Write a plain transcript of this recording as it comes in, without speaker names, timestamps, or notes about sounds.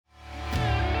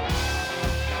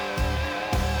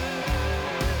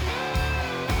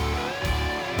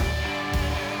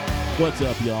What's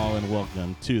up, y'all, and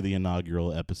welcome to the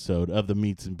inaugural episode of the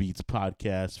Meats and Beats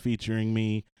podcast featuring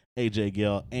me, AJ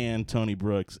Gale, and Tony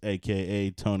Brooks,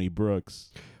 a.k.a. Tony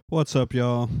Brooks. What's up,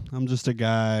 y'all? I'm just a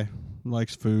guy who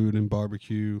likes food and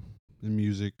barbecue and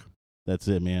music. That's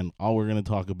it, man. All we're going to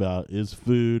talk about is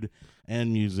food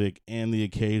and music and the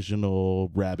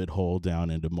occasional rabbit hole down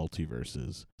into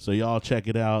multiverses. So y'all check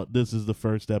it out. This is the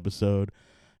first episode.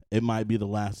 It might be the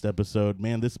last episode.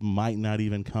 Man, this might not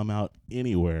even come out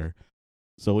anywhere.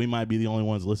 So we might be the only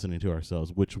ones listening to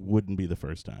ourselves, which wouldn't be the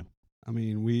first time. I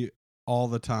mean, we all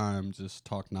the time just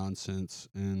talk nonsense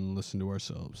and listen to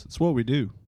ourselves. It's what we do.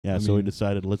 Yeah, I so we mean-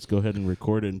 decided let's go ahead and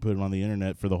record it and put it on the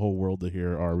internet for the whole world to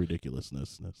hear our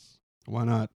ridiculousness. Why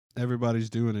not?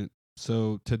 Everybody's doing it.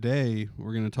 So today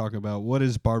we're going to talk about what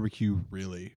is barbecue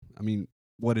really? I mean,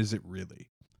 what is it really?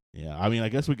 Yeah, I mean, I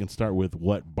guess we can start with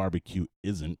what barbecue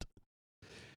isn't.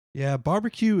 Yeah,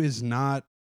 barbecue is not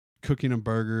cooking a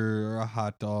burger or a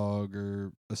hot dog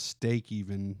or a steak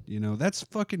even. You know, that's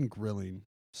fucking grilling.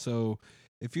 So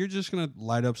if you're just going to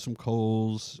light up some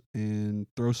coals and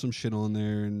throw some shit on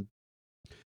there and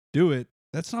do it,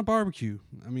 that's not barbecue.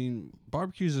 I mean,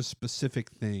 barbecue is a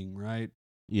specific thing, right?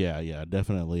 Yeah,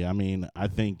 definitely. I mean, I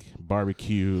think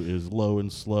barbecue is low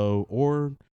and slow,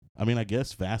 or, I mean, I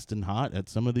guess fast and hot at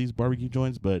some of these barbecue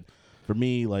joints, but for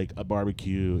me, like, a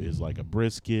barbecue is like a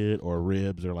brisket or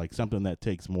ribs or like something that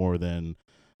takes more than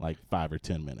like 5 or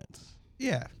 10 minutes.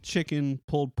 Yeah, chicken,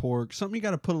 pulled pork, something you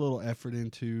got to put a little effort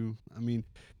into. I mean,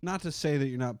 not to say that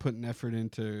you're not putting effort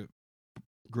into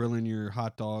grilling your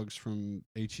hot dogs from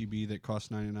HEB that cost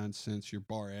 99 cents, your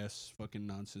bar ass fucking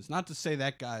nonsense. Not to say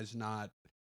that guy's not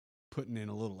putting in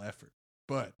a little effort,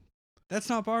 but that's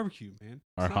not barbecue, man.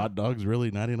 Are hot dogs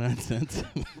really 99 cents?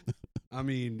 I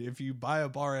mean, if you buy a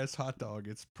bar ass hot dog,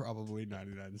 it's probably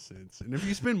 99 cents. And if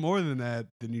you spend more than that,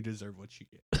 then you deserve what you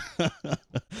get.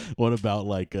 What about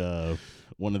like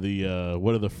one of the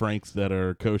what are the Franks that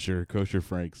are kosher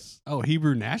Franks? Oh,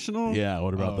 Hebrew National? Yeah,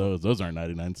 what about Oh. those? Those aren't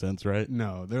 99 cents, right?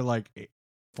 No, they're like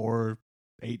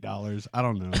 $8. I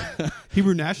don't know.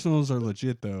 Hebrew Nationals are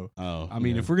legit though. Oh, I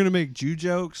mean, yeah. if we're gonna make Jew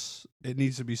jokes, it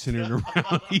needs to be centered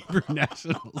around Hebrew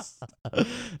Nationals.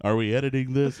 Are we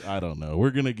editing this? I don't know. We're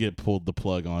gonna get pulled the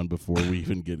plug on before we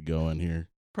even get going here.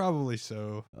 Probably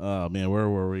so. Oh man, where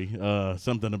were we?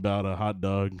 Something about a hot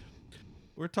dog.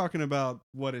 We're talking about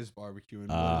what is barbecue and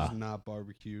what is not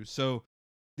barbecue. So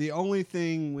the only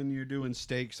thing when you're doing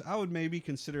steaks, I would maybe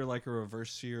consider like a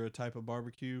reverse sear type of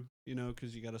barbecue, you know,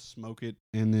 because you got to smoke it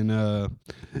and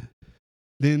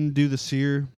then do the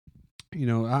sear. You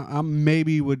know, I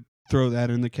maybe would throw that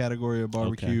in the category of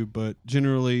barbecue, but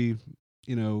generally,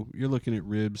 you know, you're looking at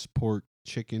ribs, pork,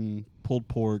 chicken, pulled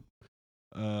pork.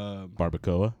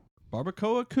 Barbacoa.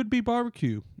 Barbacoa could be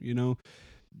barbecue. You know,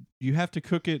 you have to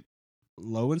cook it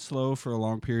low and slow for a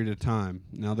long period of time.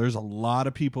 Now, there's a lot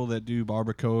of people that do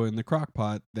barbacoa in the crock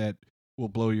pot that will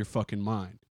blow your fucking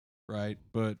mind, right?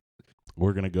 But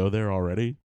We're gonna go there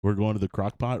already. We're going to the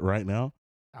crock pot right now.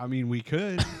 I mean, we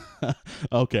could.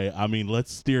 Okay, I mean,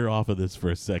 let's steer off of this for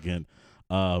a second.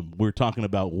 We're talking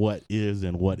about what is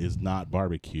and what is not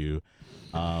barbecue.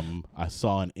 I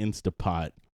saw an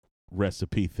Instapot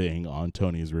recipe thing on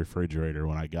Tony's refrigerator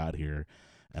when I got here,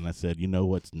 and I said, you know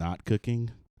what's not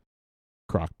cooking?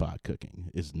 Crockpot cooking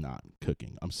is not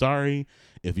cooking. I'm sorry.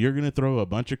 If you're going to throw a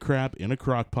bunch of crap in a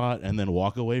crock pot and then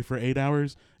walk away for 8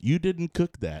 hours, you didn't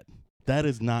cook that. That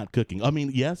is not cooking. I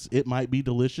mean, yes, it might be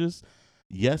delicious.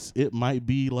 Yes, it might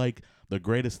be like the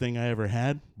greatest thing I ever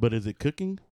had, but is it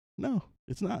cooking? No,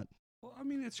 it's not. Well, I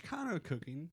mean, it's kind of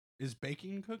cooking. Is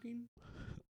baking cooking?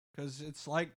 Because it's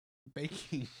like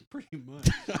baking pretty much.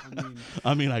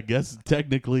 I mean, I guess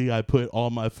technically I put all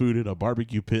my food in a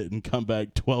barbecue pit and come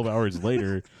back 12 hours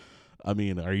later. I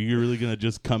mean, are you really going to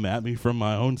just come at me from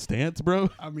my own stance, bro?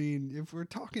 I mean, if we're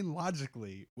talking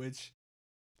logically, which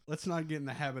let's not get in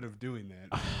the habit of doing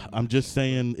that. I'm just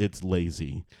saying it's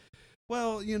lazy.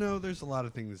 Well, you know, there's a lot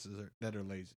of things that are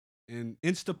lazy. And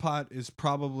Instapot is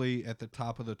probably at the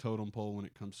top of the totem pole when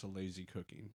it comes to lazy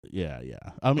cooking. Yeah.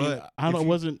 I mean, But I if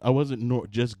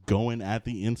wasn't just going at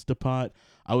the Instapot.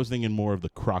 I was thinking more of the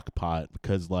crock pot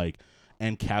because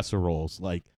and casseroles,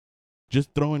 like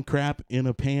just throwing crap in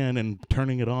a pan and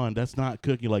turning it on. That's not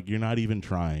cooking. Like, you're not even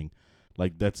trying.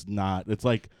 Like, that's not, it's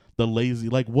like the lazy,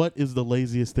 like, what is the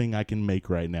laziest thing I can make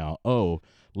right now? Oh,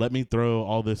 let me throw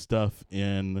all this stuff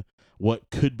in what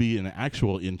could be an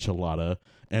actual enchilada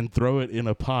and throw it in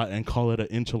a pot and call it an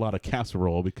enchilada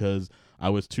casserole because I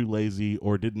was too lazy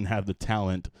or didn't have the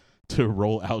talent to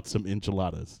roll out some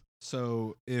enchiladas.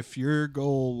 So if your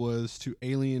goal was to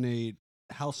alienate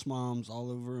house moms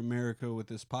all over America with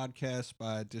this podcast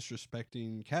by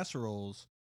disrespecting casseroles,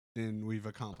 then we've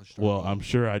accomplished our Well, goal. I'm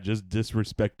sure I just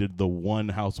disrespected the one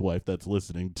housewife that's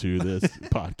listening to this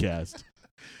podcast.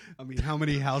 I mean, how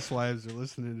many housewives are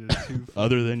listening to two?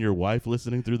 Other than your wife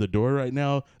listening through the door right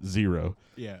now, 0.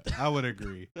 Yeah, I would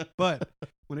agree. But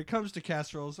when it comes to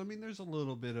casseroles, I mean, there's a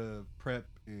little bit of prep,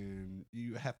 and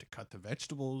you have to cut the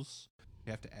vegetables.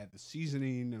 You have to add the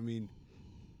seasoning.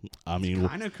 I mean,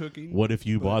 kind of cooking. what if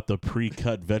you but- bought the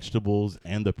pre-cut vegetables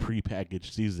and the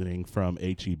pre-packaged seasoning from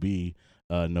HEB?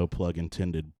 No plug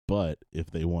intended. But if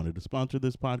they wanted to sponsor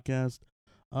this podcast,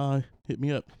 hit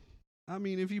me up. I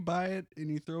mean, if you buy it and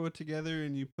you throw it together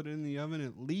and you put it in the oven,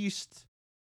 at least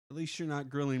you're not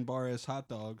grilling Bar S hot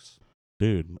dogs.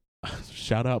 Dude,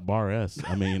 shout out Bar S.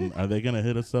 I mean, are they gonna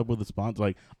hit us up with a sponsor?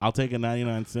 Like, I'll take a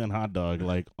 99-cent hot dog,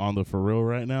 like on the for real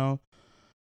right now.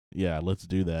 Yeah, let's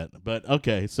do that. But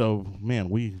okay, so man,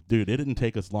 it didn't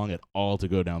take us long at all to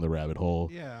go down the rabbit hole.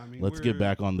 Yeah, I mean, Let's get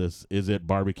back on this. Is it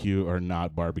barbecue or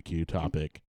not barbecue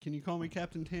topic? Can you call me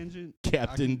Captain Tangent? Captain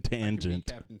I can be Tangent.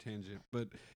 Captain Tangent. But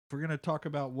if we're gonna talk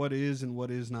about what is and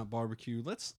what is not barbecue,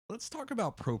 let's talk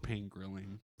about propane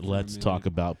grilling. Let's talk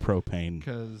about propane.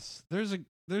 Because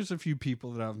there's a few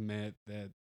people that I've met that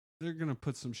they're gonna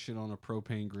put some shit on a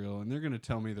propane grill and they're gonna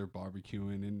tell me they're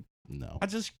barbecuing, and No. I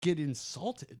just get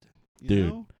insulted. You Dude.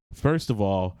 know? First of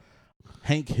all,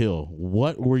 Hank Hill,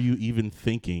 what were you even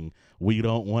thinking? We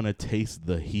don't want to taste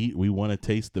the heat. We want to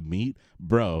taste the meat.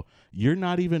 Bro, you're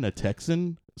not even a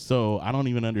Texan, so I don't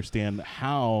even understand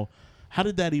how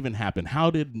did that even happen? How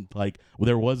did,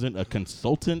 there wasn't a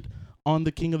consultant on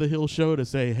the King of the Hill show to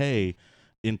say, hey,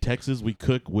 in Texas we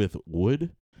cook with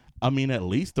wood? I mean, at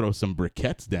least throw some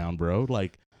briquettes down, bro.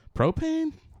 Like,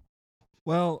 propane?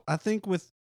 Well, I think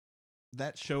with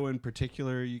that show in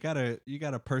particular, you got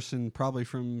a person probably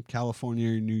from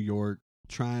California or New York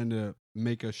trying to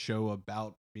make a show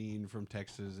about being from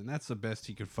Texas, and that's the best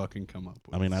he could fucking come up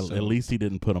with. I mean, So, at least he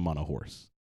didn't put him on a horse.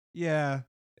 yeah,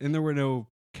 and there were no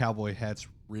cowboy hats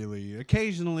really.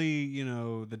 Occasionally,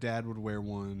 the dad would wear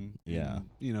one. Yeah.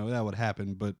 and, that would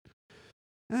happen, but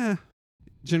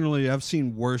generally I've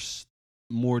seen worse,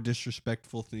 more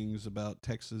disrespectful things about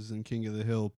Texas and King of the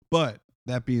Hill. But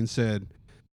that being said,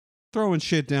 throwing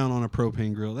shit down on a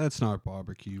propane grill, that's not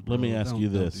barbecue, bro. Let me ask you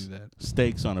Don't this. do that.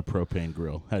 Steaks on a propane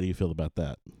grill. How do you feel about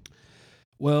that?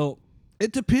 Well,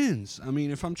 it depends. I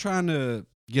mean, if I'm trying to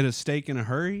get a steak in a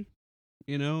hurry,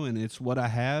 and it's what I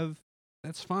have,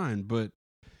 that's fine. But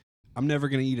I'm never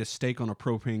going to eat a steak on a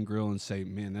propane grill and say,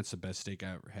 man, that's the best steak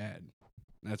I ever had.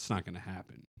 That's not going to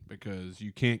happen because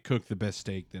you can't cook the best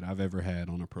steak that I've ever had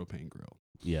on a propane grill.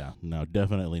 Yeah, no,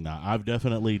 definitely not. I've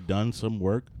definitely done some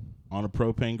work on a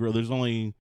propane grill. There's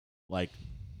only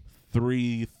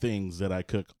 3 things that I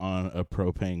cook on a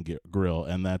propane grill,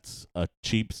 and that's a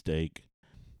cheap steak,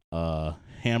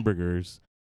 hamburgers,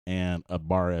 and a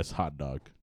Bar S hot dog.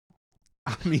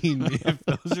 I mean, if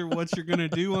those are what you're going to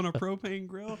do on a propane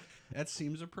grill, that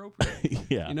seems appropriate.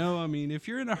 Yeah. I mean, if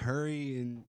you're in a hurry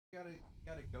and you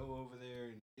gotta go over there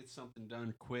and get something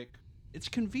done quick, it's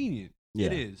convenient. Yeah.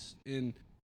 It is. And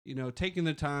taking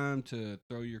the time to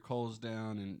throw your coals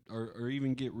down and or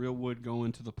even get real wood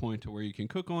going to the point to where you can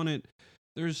cook on it,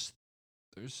 there's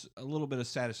a little bit of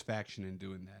satisfaction in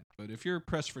doing that. But if you're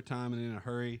pressed for time and in a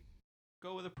hurry,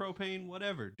 go with a propane,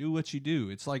 whatever. Do what you do.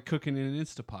 It's like cooking in an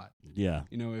Instapot. Yeah.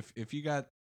 If you got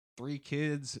 3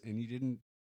 kids and you didn't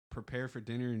prepare for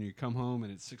dinner and you come home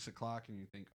and it's 6:00 and you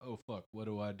think, oh fuck, what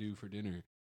do I do for dinner?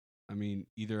 I mean,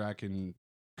 either I can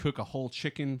cook a whole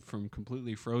chicken from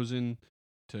completely frozen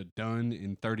to done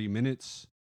in 30 minutes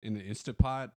in the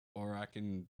Instapot, or I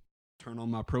can turn on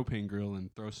my propane grill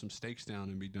and throw some steaks down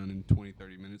and be done in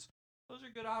 20-30 minutes. Those are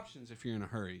good options if you're in a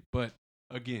hurry. But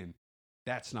again,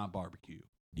 that's not barbecue.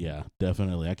 Yeah,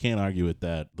 definitely. I can't argue with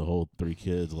that. The whole 3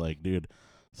 kids, dude,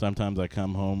 sometimes I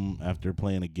come home after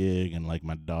playing a gig and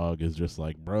my dog is just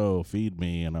like, bro, feed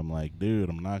me. And I'm like, dude,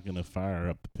 I'm not going to fire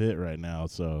up the pit right now.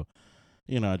 So,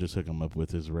 I just hook him up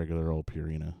with his regular old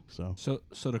Purina. So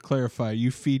to clarify,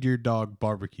 you feed your dog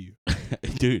barbecue.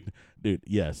 dude,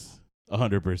 yes,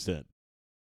 100%.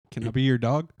 Can I be your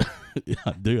dog? Yeah,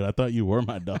 dude, I thought you were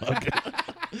my dog.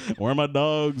 Where are my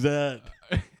dogs at?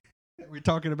 We're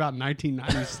talking about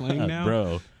 1990s slang now?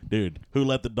 Bro, dude, who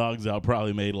let the dogs out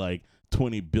probably made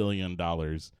 $20 billion.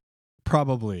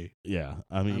 Probably. Yeah,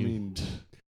 I mean,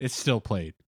 it's still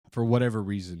played for whatever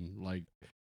reason.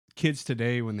 Kids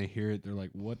today, when they hear it, they're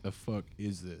like, what the fuck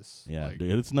is this? yeah,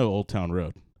 dude, it's no Old Town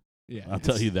Road. Yeah, I'll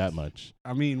tell you that much.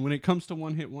 I mean, when it comes to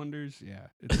one-hit wonders, yeah,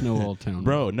 it's no Old Town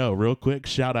Bro, Road. no, real quick,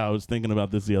 shout out. I was thinking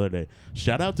about this the other day.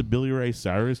 Shout out to Billy Ray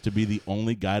Cyrus to be the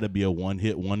only guy to be a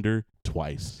one-hit wonder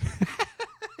twice.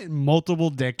 In multiple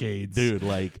decades. Dude,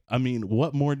 like, I mean,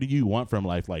 what more do you want from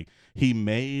life? Like, he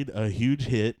made a huge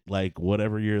hit, like,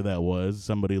 whatever year that was.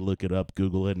 Somebody look it up,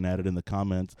 Google it, and add it in the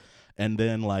comments. And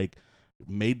then, like,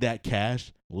 made that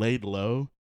cash, laid low,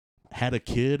 had a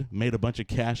kid, made a bunch of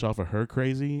cash off of her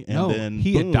crazy, and then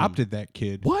he boom. adopted that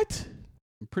kid. What?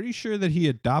 I'm pretty sure that he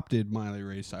adopted Miley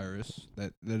Ray Cyrus.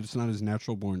 That it's not his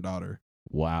natural born daughter.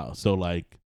 Wow. So,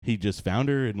 like, he just found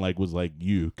her and, like, was like,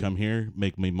 you come here,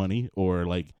 make me money, or,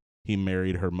 like, he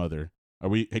married her mother.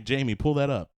 Hey, Jamie, pull that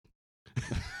up.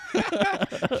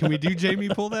 Can we do Jamie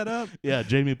pull that up? Yeah,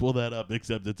 Jamie, pull that up,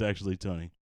 except it's actually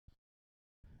Tony.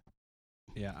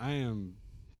 Yeah, I am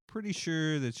pretty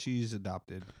sure that she's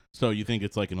adopted. So you think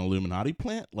it's like an Illuminati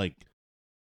plant? Like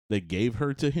they gave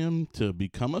her to him to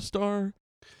become a star?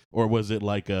 Or was it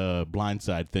like a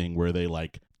Blindside thing where they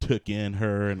like took in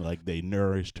her and like they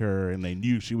nourished her and they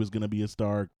knew she was going to be a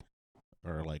star?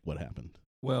 Or like what happened?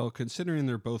 Well, considering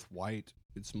they're both white,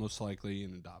 it's most likely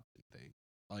an adopted thing.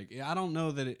 Like, I don't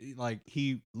know that like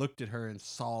he looked at her and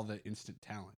saw the instant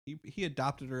talent. He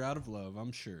adopted her out of love,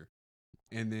 I'm sure.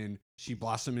 And then she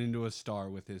blossomed into a star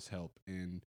with his help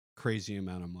and crazy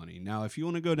amount of money. Now, if you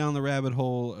want to go down the rabbit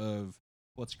hole of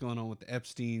what's going on with the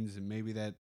Epsteins and maybe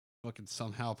that fucking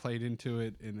somehow played into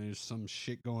it and there's some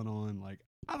shit going on, like,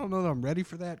 I don't know that I'm ready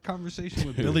for that conversation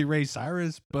with Billy Ray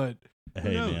Cyrus, but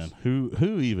hey man,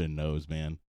 who even knows,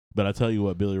 man? But I tell you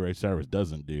what Billy Ray Cyrus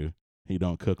doesn't do. He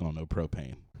don't cook on no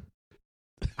propane.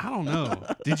 I don't know.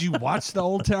 Did you watch the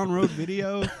Old Town Road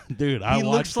video? Dude, He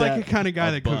looks like a kind of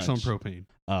guy that cooks on bunch. propane.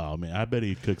 Oh man, I bet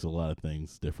he cooks a lot of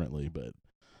things differently, but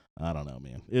I don't know,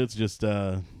 man. It's just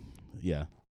yeah.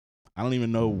 I don't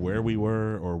even know where we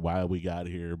were or why we got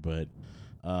here, but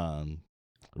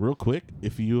real quick,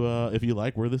 if you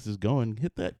like where this is going,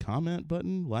 hit that comment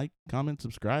button, like, comment,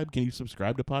 subscribe. Can you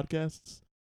subscribe to podcasts?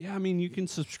 Yeah, I mean, you can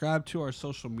subscribe to our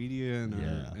social media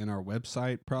and our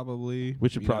website probably. We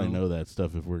should probably know that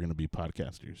stuff if we're going to be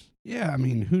podcasters. Yeah, I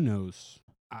mean, who knows?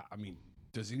 I mean,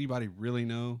 does anybody really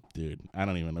know? Dude, I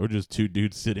don't even know. We're just two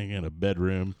dudes sitting in a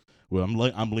bedroom. Well,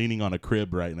 I'm leaning on a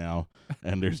crib right now,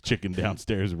 and there's chicken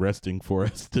downstairs resting for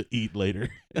us to eat later.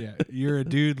 Yeah, you're a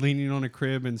dude leaning on a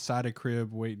crib inside a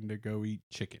crib waiting to go eat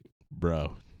chicken.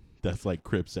 Bro, that's like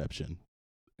cribception.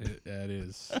 That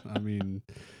is. I mean,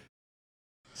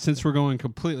 since we're going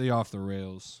completely off the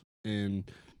rails and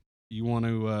you want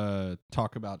to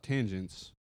talk about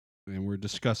tangents, and we're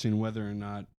discussing whether or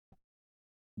not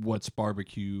what's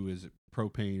barbecue, is it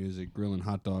propane, is it grilling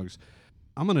hot dogs,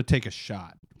 I'm going to take a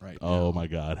shot right now. Oh, my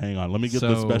God. Hang on. Let me get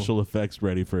the special effects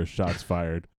ready for shots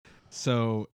fired.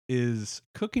 So is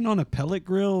cooking on a pellet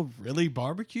grill really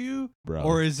barbecue? Bro.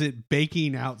 Or is it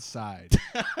baking outside?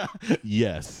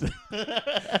 Yes.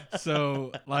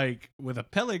 So, like, with a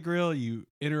pellet grill, you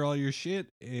enter all your shit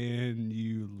and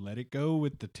you let it go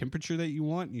with the temperature that you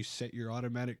want. And you set your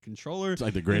automatic controller. It's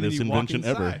like the greatest invention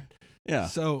ever. Yeah.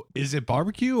 So, is it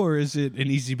barbecue or is it an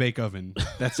easy bake oven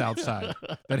that's outside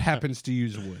that happens to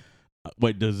use wood?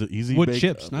 Wait, does it easy wood bake?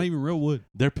 Chips, not even real wood.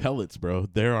 They're pellets, bro.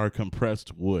 There are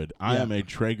compressed wood. I am a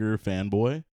Traeger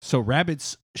fanboy. So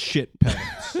rabbits shit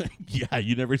pellets. Yeah,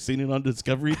 you never seen it on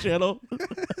Discovery Channel?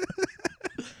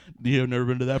 You have never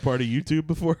been to that part of YouTube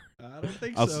before? I don't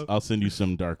think so. I'll send you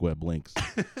some dark web links.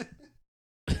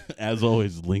 As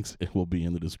always, links will be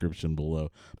in the description below.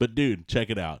 But dude,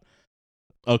 check it out.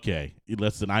 Okay,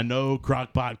 listen, I know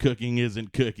crockpot cooking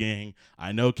isn't cooking.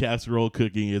 I know casserole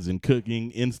cooking isn't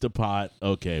cooking. Instapot,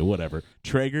 okay, whatever.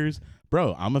 Traegers,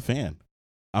 bro, I'm a fan.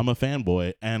 I'm a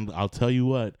fanboy. And I'll tell you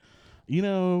what, you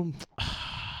know,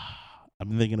 I've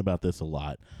been thinking about this a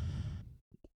lot.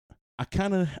 I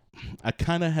kind of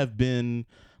have been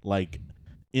like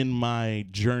in my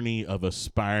journey of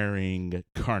aspiring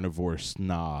carnivore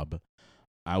snob.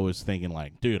 I was thinking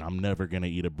like, dude, I'm never going to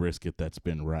eat a brisket that's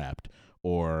been wrapped,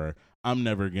 or I'm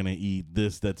never going to eat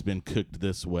this that's been cooked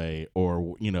this way,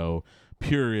 or, you know,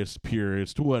 purist,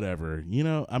 whatever. You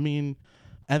know, I mean,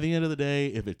 at the end of the day,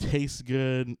 if it tastes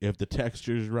good, if the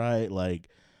texture's right, like,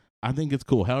 I think it's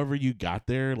cool. However you got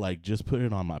there, like, just put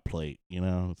it on my plate, you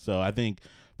know? So I think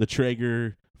the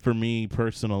Traeger, for me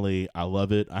personally, I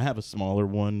love it. I have a smaller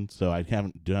one, so I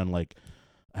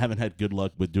haven't had good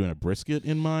luck with doing a brisket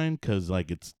in mine because, like,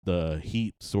 it's the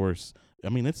heat source. I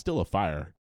mean, it's still a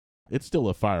fire. It's still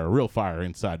a real fire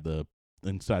inside the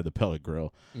pellet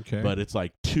grill. Okay. But it's,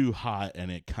 like, too hot, and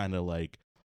it kind of, like,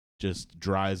 just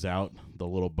dries out the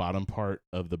little bottom part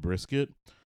of the brisket.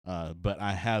 But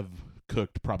I have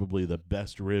cooked probably the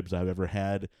best ribs I've ever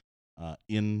had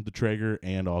in the Traeger,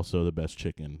 and also the best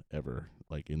chicken ever,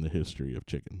 like in the history of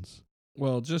chickens.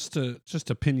 Well, just to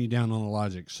pin you down on the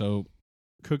logic. So,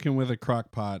 cooking with a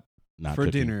crock pot Not for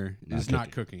cooking. dinner is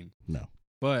not cooking. No.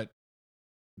 But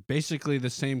basically the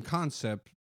same concept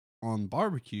on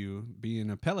barbecue, being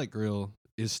a pellet grill,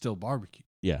 is still barbecue.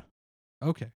 Yeah.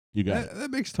 Okay. You got it. That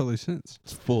makes totally sense.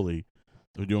 It's fully.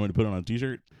 Do you want me to put it on a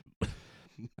t-shirt?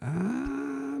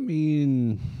 I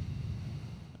mean,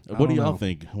 What do don't y'all know.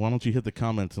 think? Why don't you hit the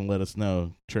comments and let us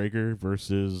know? Traeger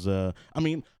versus I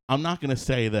mean, I'm not going to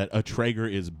say that a Traeger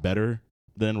is better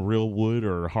than real wood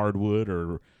or hardwood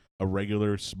or a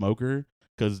regular smoker,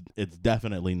 cuz it's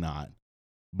definitely not.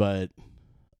 But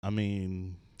I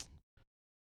mean,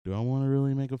 do I want to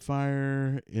really make a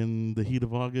fire in the heat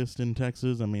of August in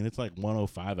Texas? I mean, it's like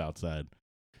 105 outside.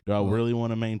 Do I Well- really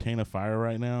want to maintain a fire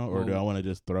right now, or do Well- I want to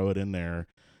just throw it in there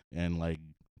and like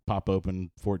pop open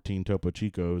 14 Topo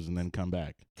Chicos and then come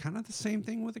back? Kind of the same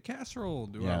thing with a casserole.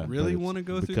 Do Yeah, I but really it's want to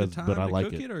go through because- the time but I to like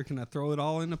cook it. it, or can I throw it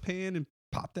all in a pan and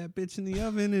pop that bitch in the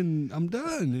oven and I'm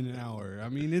done in an hour? I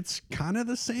mean, it's kind of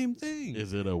the same thing.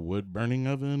 Is it a wood burning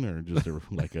oven or just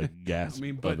like a gas I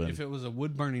mean, but oven? if it was a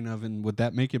wood burning oven, would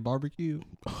that make it barbecue?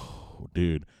 Oh,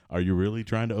 dude, are you really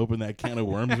trying to open that can of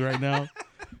worms right now?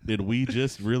 Did we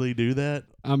just really do that?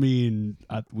 I mean,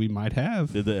 we might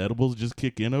have. Did the edibles just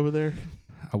kick in over there?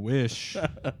 I wish.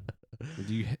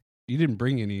 You didn't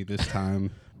bring any this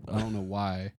time. I don't know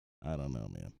why. I don't know,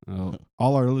 man. Oh,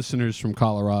 all our listeners from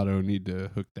Colorado need to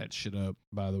hook that shit up,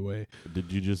 by the way.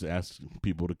 Did you just ask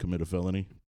people to commit a felony?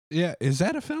 Yeah, is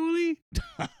that a felony?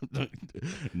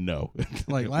 No.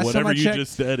 Like, last time Whatever I you checked-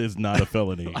 just said is not a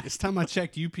felony. Last time I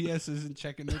checked, UPS isn't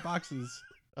checking their boxes.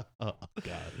 Oh,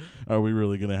 God. Are we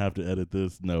really going to have to edit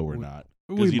this? No, we're not.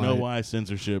 We Because you know might. why?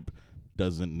 Censorship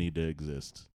doesn't need to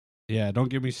exist. Yeah, don't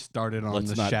get me started on Let's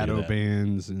the not do shadow that.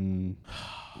 bans and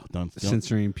Don't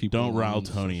censoring people. don't rile on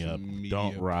Tony social up. media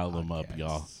Don't rile him up,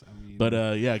 y'all. podcasts. I mean,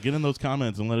 But yeah, get in those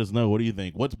comments and let us know. What do you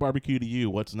think? What's barbecue to you?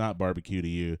 What's not barbecue to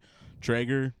you?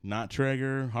 Traeger, not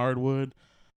Traeger, hardwood,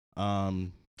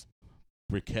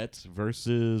 briquettes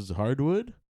versus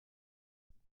hardwood.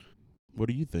 What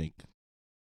do you think?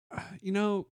 you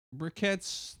know,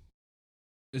 briquettes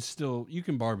is still, you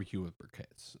can barbecue with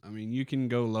briquettes. I mean, you can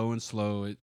go low and slow.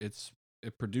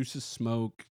 It produces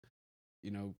smoke.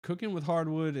 You know, cooking with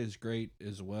hardwood is great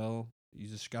as well. You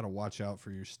just got to watch out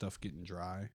for your stuff getting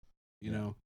dry. You Yeah.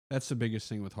 know, that's the biggest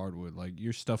thing with hardwood. Like,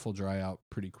 your stuff will dry out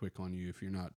pretty quick on you if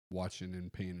you're not watching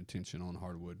and paying attention on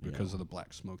hardwood because Yeah. of the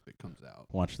black smoke that comes out.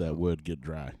 Watch that wood get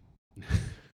dry.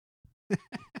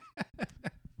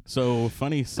 So,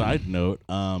 funny side note,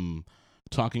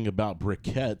 talking about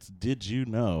briquettes, did you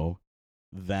know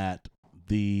that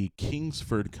the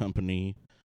Kingsford Company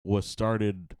was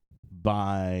started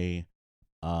by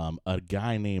a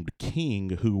guy named King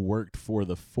who worked for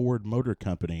the Ford Motor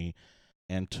Company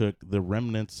and took the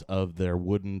remnants of their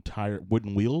wooden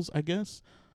wheels, I guess,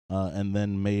 and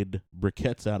then made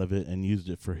briquettes out of it and used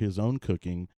it for his own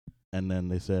cooking. And then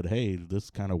they said, hey, this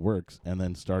kind of works, and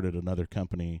then started another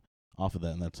company off of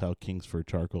that, and that's how Kingsford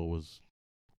Charcoal was.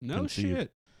 No conceived.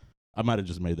 shit. I might have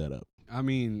just made that up. I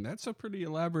mean, that's a pretty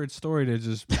elaborate story to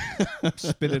just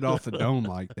spit it off the dome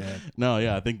like that. No,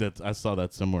 yeah, I think I saw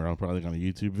that somewhere. I'm probably on a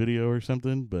YouTube video or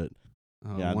something, but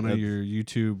Yeah, One of that's- your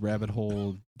YouTube rabbit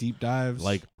hole deep dives.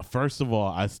 like, first of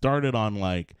all, I started on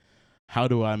like, how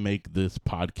do I make this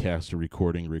podcast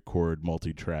record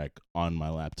multi-track on my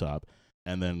laptop?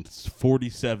 And then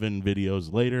 47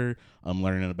 videos later, I'm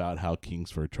learning about how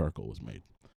Kingsford Charcoal was made.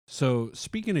 So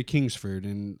speaking of Kingsford,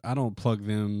 and I don't plug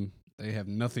them, they have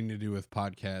nothing to do with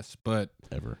podcasts, but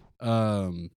Ever.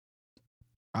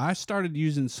 I started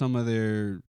using some of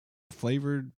their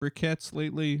flavored briquettes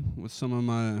lately with some of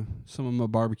my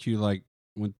barbecue. Like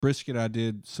with brisket, I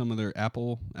did some of their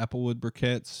applewood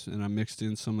briquettes, and I mixed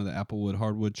in some of the applewood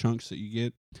hardwood chunks that you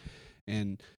get,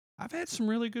 and I've had some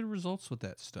really good results with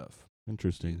that stuff.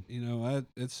 Interesting. You know,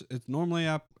 it's normally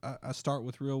I start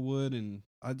with real wood, and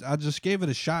I just gave it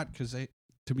a shot because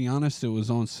to be honest, it was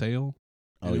on sale,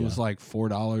 and Oh, it yeah. was like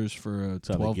 $4 for a That's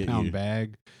how they get 12-pound you.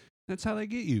 bag. That's how they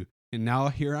get you. And now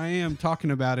here I am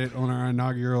talking about it on our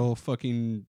inaugural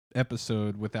fucking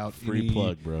episode without Free any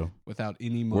plug, bro. without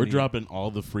any money. We're dropping all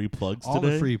the free plugs all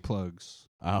today. the free plugs.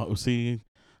 See,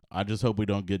 I just hope we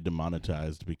don't get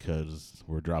demonetized because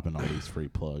we're dropping all these free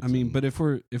plugs. I mean, and, but if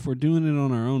we're doing it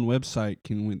on our own website,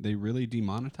 they really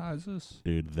demonetize us?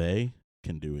 dude, they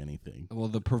can do anything. Well,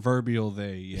 the proverbial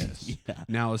they, yes. Yeah,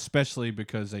 Now, especially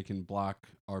because they can block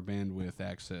our bandwidth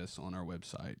access on our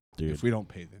website dude. if we don't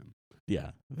pay them.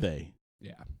 Yeah, they.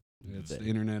 Yeah. The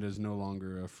internet is no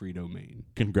longer a free domain.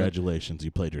 Congratulations,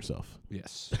 you played yourself.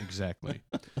 Yes, exactly.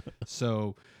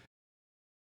 So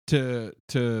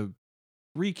to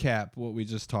recap what we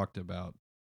just talked about,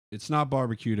 it's not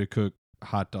barbecue to cook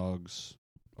hot dogs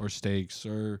or steaks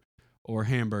or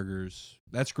hamburgers.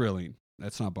 That's grilling.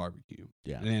 That's not barbecue.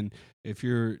 Yeah. And if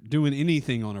you're doing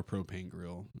anything on a propane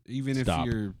grill, even Stop.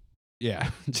 if you're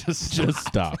just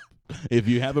stop. If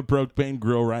you have a propane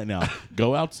grill right now,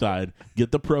 go outside,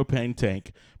 get the propane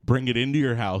tank, bring it into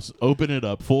your house, open it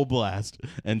up full blast,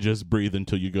 and just breathe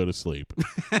until you go to sleep.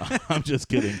 I'm just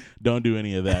kidding. Don't do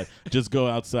any of that. Just go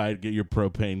outside, get your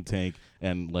propane tank,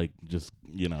 and just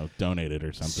donate it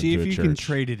or something. See to if a you church. can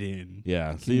trade it in.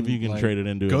 Yeah, see if you can trade it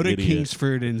into. Go an to idiot.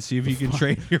 Kingsford and see if you can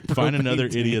trade your propane Find another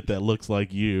tank. idiot that looks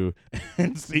like you,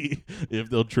 and see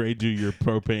if they'll trade you your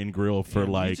propane grill for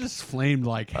You just flamed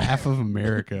like half of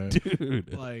America,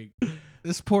 dude. Like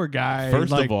this poor guy.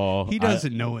 First of all, he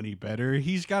doesn't know any better.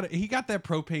 He got that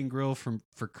propane grill for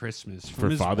Christmas, from For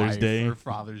his Father's wife, Day? for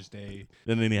Father's Day.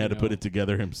 And then he had to put know. it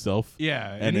together himself.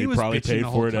 Yeah, And he he was probably bitching paid the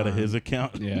whole for it out of time. his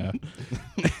account. Yeah.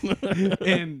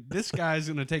 And this guy's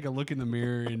gonna take a look in the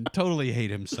mirror and totally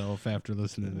hate himself after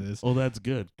listening to this. Well, that's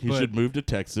good. He But- should move to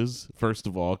Texas, first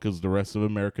of all, because the rest of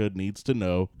America needs to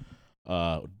know.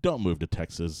 Don't move to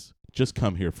Texas. Just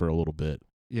come here for a little bit.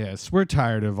 Yes, we're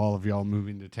tired of all of y'all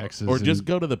moving to Texas. Or just and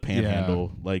go to the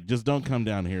Panhandle. Just don't come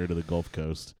down here to the Gulf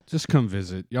Coast. just come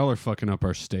visit. Y'all are fucking up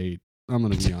our state. I'm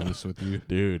gonna be honest with you.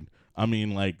 Dude, I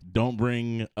mean, don't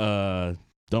bring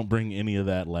any of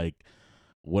that,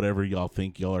 whatever y'all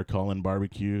think y'all are calling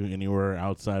barbecue anywhere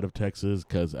outside of Texas,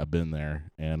 because I've been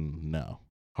there, and no.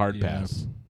 Hard Yeah. pass.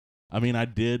 I mean, I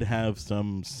did have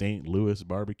some St. Louis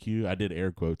barbecue. I did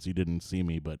air quotes. You didn't see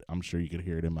me, but I'm sure you could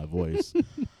hear it in my voice.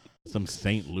 Some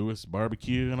St. Louis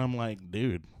barbecue, and I'm like,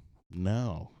 dude,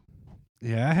 no.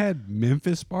 Yeah, I had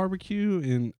Memphis barbecue,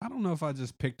 and I don't know if I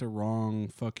just picked a wrong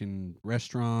fucking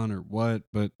restaurant or what,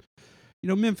 but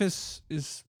Memphis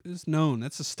is known.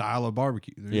 That's a style of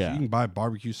barbecue. Yeah. You can buy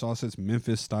barbecue sauce that's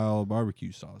Memphis style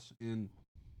barbecue sauce. And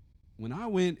when I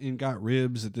went and got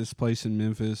ribs at this place in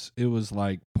Memphis, it was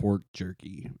like pork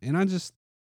jerky, and I just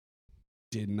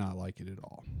did not like it at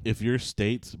all. If your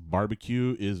state's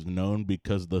barbecue is known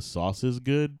because the sauce is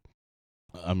good,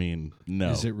 I mean,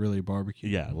 no. Is it really barbecue?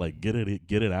 Yeah, get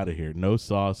it out of here. No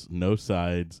sauce, no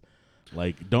sides.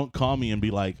 Don't call me and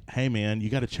be like, "Hey man, you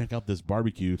got to check out this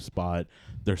barbecue spot.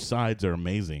 Their sides are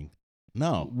amazing."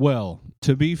 No. Well,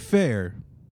 to be fair,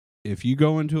 if you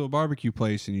go into a barbecue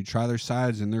place and you try their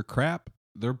sides and they're crap,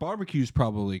 their barbecue's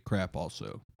probably crap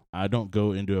also. I don't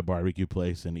go into a barbecue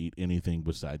place and eat anything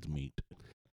besides meat.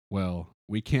 Well,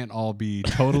 we can't all be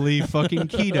totally fucking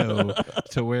keto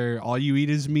to where all you eat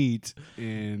is meat.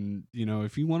 And,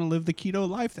 if you want to live the keto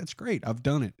life, that's great. I've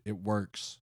done it. It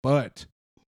works. But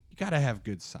you got to have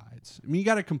good sides. I mean, you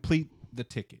got to complete the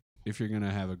ticket if you're going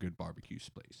to have a good barbecue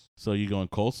place. So you going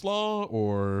coleslaw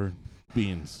or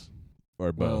beans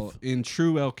or both? Well, in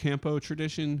true El Campo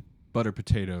tradition, butter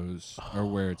potatoes are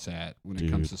where it's at when it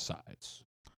comes Dude. to sides.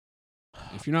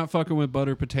 If you're not fucking with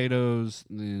butter potatoes,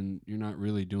 then you're not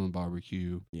really doing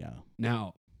barbecue. Yeah.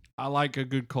 Now, I like a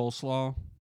good coleslaw,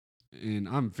 and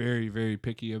I'm very, very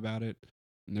picky about it.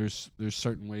 And there's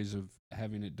certain ways of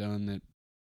having it done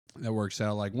that works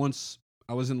out. Like once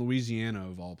I was in Louisiana,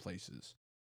 of all places,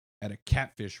 at a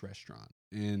catfish restaurant,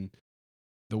 and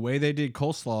the way they did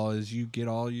coleslaw is you get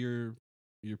all your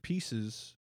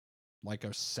pieces like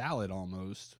a salad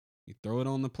almost. You throw it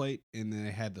on the plate, and then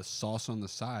they had the sauce on the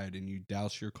side, and you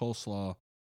douse your coleslaw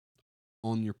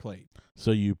on your plate.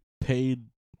 So you paid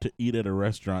to eat at a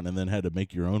restaurant and then had to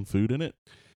make your own food in it?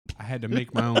 I had to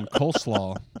make my own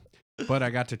coleslaw, but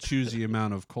I got to choose the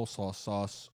amount of coleslaw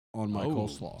sauce on my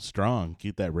coleslaw. Strong.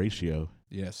 Keep that ratio.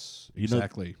 Yes, You know-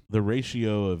 exactly. The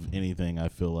ratio of anything I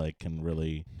feel like can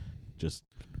really just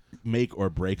make or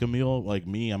break a meal. Like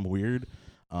me, I'm weird.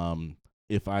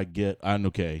 If I'm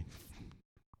okay.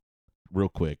 Real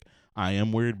quick, I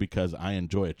am weird because I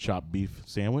enjoy a chopped beef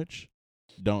sandwich.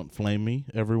 Don't flame me,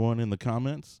 everyone in the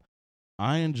comments.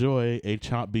 I enjoy a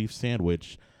chopped beef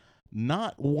sandwich,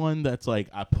 not one that's like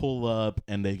I pull up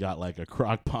and they got like a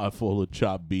crock pot full of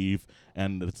chopped beef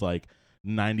and it's like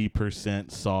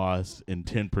 90% sauce and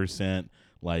 10%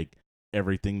 like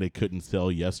everything they couldn't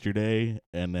sell yesterday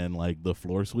and then like the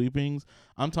floor sweepings.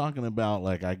 I'm talking about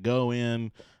like I go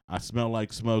in, I smell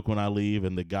like smoke when I leave,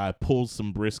 and the guy pulls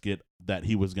some brisket that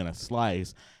he was going to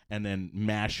slice and then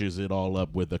mashes it all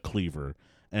up with a cleaver.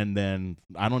 And then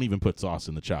I don't even put sauce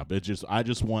in the chop. I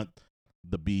just want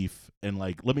the beef. And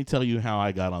like, let me tell you how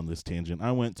I got on this tangent.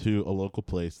 I went to a local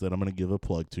place that I'm going to give a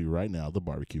plug to right now, the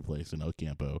barbecue place in El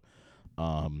Campo.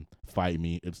 fight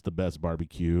me. It's the best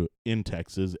barbecue in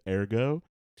Texas. Ergo,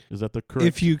 is that the correct?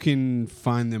 If you can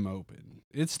find them open,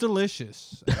 it's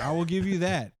delicious. I will give you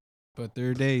that. But there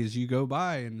are days you go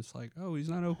by and it's like, oh, he's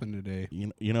not open today.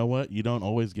 You know what? You don't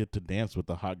always get to dance with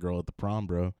the hot girl at the prom,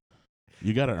 bro.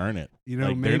 You got to earn it. You know,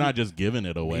 like, maybe, they're not just giving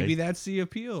it away. Maybe that's the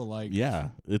appeal. Like, yeah,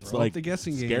 it's throw up like the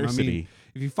guessing game. scarcity. I mean,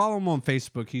 if you follow him on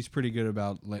Facebook, he's pretty good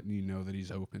about letting you know that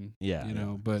he's open. Yeah, you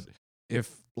know. But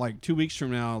if like 2 weeks from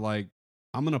now, like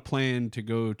I'm gonna plan to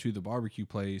go to the barbecue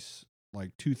place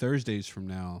like 2 Thursdays from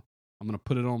now, I'm gonna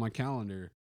put it on my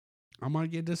calendar. I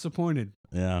might get disappointed.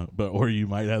 Yeah, or you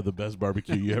might have the best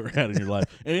barbecue you ever had in your life.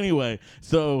 Anyway,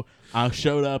 so I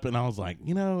showed up and I was like,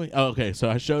 okay. So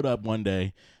I showed up one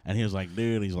day and he was like,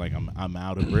 dude, he's like, I'm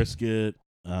out of brisket.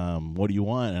 What do you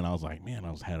want? And I was like, man,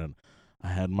 I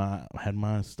had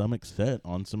my stomach set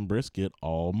on some brisket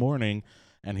all morning.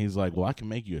 And he's like, well, I can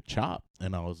make you a chop.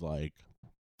 And I was like,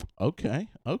 okay.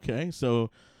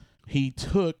 So he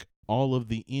took all of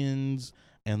the ends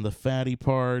and the fatty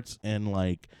parts and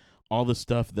like all the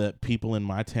stuff that people in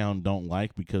my town don't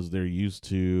like because they're used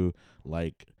to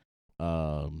like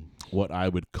what I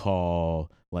would call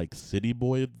like city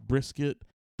boy brisket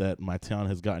that my town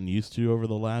has gotten used to over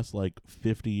the last like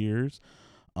 50 years.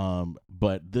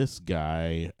 But this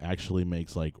guy actually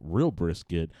makes like real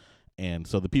brisket. And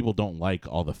so the people don't like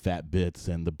all the fat bits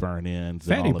and the burn ends.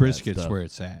 Fatty and all brisket's where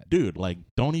it's at. Dude, like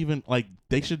don't even like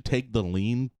they should take the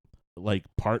lean like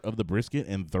part of the brisket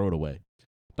and throw it away.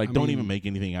 Like, don't even make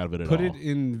anything out of it at all. Put it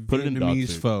in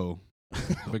Vietnamese pho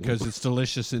because it's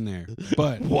delicious in there.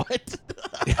 But what?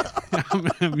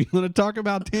 I mean, you want to talk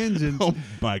about tangents? Oh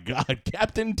my God,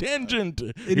 Captain Tangent!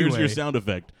 Anyway. Here's your sound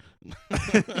effect.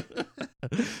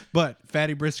 But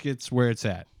fatty brisket's where it's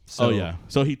at. So, oh yeah.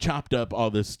 So he chopped up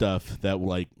all this stuff that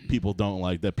like people don't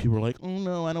like. That people are like, oh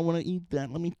no, I don't want to eat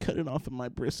that. Let me cut it off of my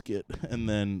brisket, and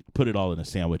then put it all in a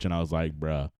sandwich. And I was like,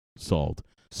 bruh, sold.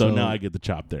 So now I get the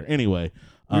chop there. Anyway.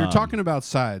 We were talking about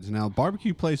sides. Now,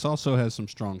 barbecue place also has some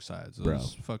strong sides.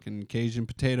 Those fucking Cajun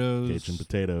potatoes.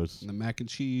 And the mac and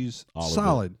cheese. All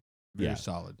solid. Very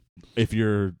solid. If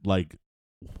you're like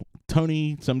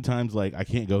Tony, sometimes like I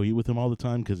can't go eat with him all the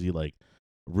time because he like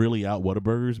really out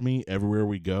Whataburgers me everywhere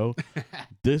we go.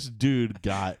 This dude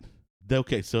got...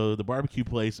 Okay, so the barbecue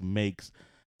place makes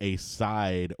a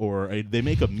side they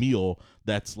make a meal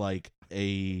that's like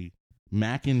a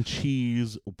mac and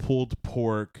cheese, pulled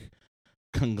pork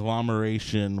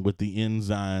conglomeration with the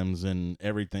enzymes and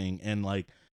everything, and like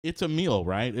it's a meal,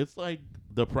 right? It's like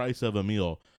the price of a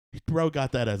meal. Bro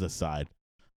got that as a side.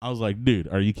 I was like, dude,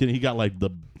 are you kidding? He got like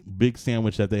the big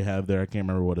sandwich that they have there. I can't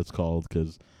remember what it's called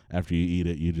because after you eat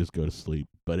it, you just go to sleep.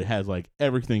 But it has like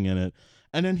everything in it.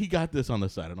 And then he got this on the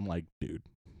side, and I'm like, dude,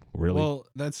 really? Well,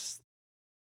 that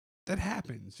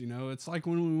happens, you know. It's like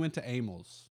when we went to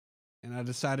Amels, and I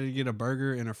decided to get a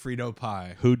burger and a Frito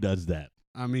pie. Who does that?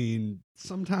 I mean,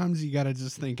 sometimes you got to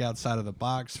just think outside of the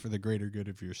box for the greater good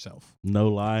of yourself. No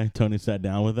lie, Tony sat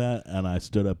down with that, and I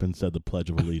stood up and said the Pledge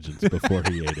of Allegiance before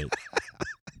he ate it.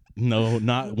 No,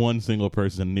 not one single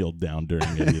person kneeled down during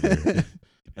it either.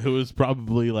 It was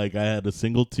probably like I had a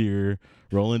single tear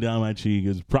rolling down my cheek. It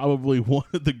was probably one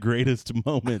of the greatest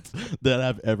moments that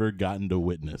I've ever gotten to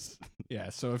witness.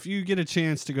 Yeah, so if you get a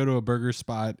chance to go to a burger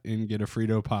spot and get a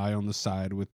Frito pie on the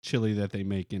side with chili that they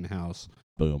make in-house,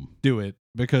 boom, do it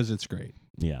because it's great.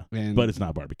 Yeah, and but it's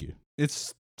not barbecue.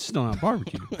 It's still not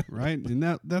barbecue, right?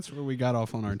 And that's where we got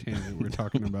off on our tangent. We're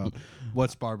talking about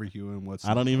what's barbecue and what's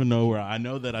I don't even know where. I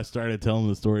know that I started telling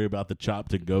the story about the chop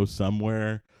to go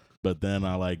somewhere, but then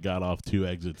I like got off 2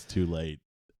 exits too late.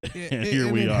 And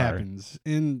here we are. It happens.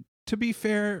 And to be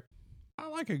fair, I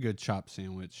like a good chop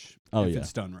sandwich if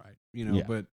it's done right, you know.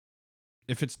 But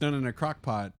if it's done in a crock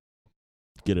pot,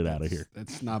 get it out of here.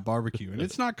 It's not barbecue, and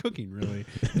it's not cooking really.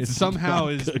 It somehow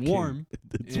is warm,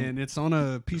 and it's on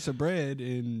a piece of bread,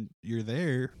 and you're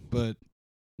there, but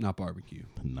not barbecue.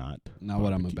 Not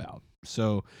what I'm about.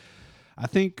 So, I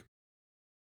think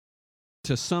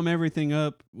to sum everything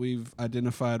up, we've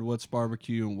identified what's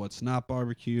barbecue and what's not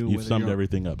barbecue. You've summed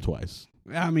everything up twice.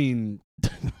 I mean,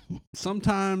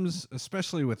 sometimes,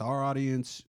 especially with our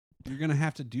audience, you're gonna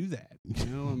have to do that. You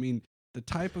know, I mean, the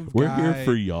type of we're here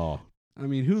for y'all. I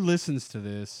mean, who listens to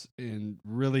this and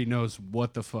really knows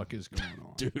what the fuck is going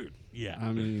on? Dude, yeah.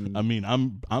 I mean,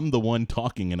 I'm the one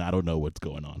talking and I don't know what's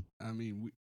going on. I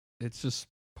mean, it's just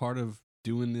part of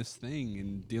doing this thing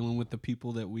and dealing with the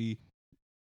people that we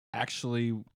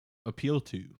actually appeal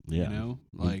to. Yeah. You know,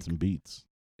 like some beats.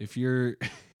 If you're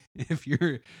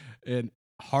an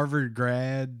Harvard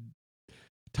grad,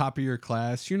 top of your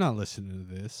class, you're not listening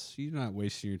to this. You're not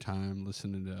wasting your time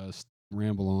listening to us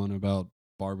ramble on about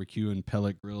barbecue and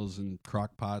pellet grills and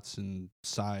crock pots and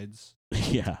sides.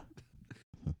 Yeah.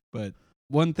 But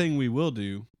one thing we will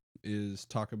do is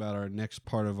talk about our next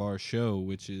part of our show,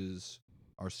 which is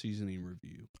our seasoning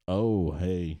review. Oh,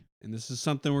 hey. And this is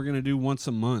something we're going to do once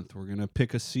a month. We're going to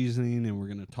pick a seasoning and we're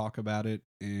going to talk about it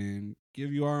and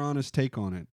give you our honest take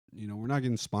on it. You know, we're not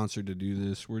getting sponsored to do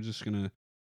this. We're just going to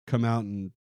come out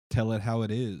and tell it how it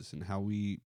is and how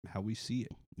we see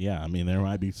it. Yeah, I mean, there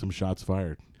might be some shots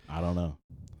fired. I don't know.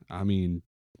 I mean,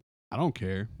 I don't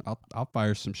care. I'll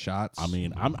fire some shots. I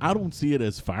mean, I don't see it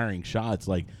as firing shots.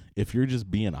 Like, if you're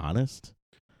just being honest,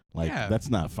 like, Yeah. that's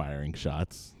not firing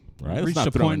shots, right? We've That's reached not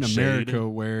a point throwing in shade. America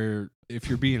where if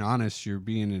you're being honest, you're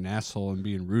being an asshole and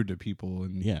being rude to people.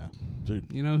 And Yeah, dude,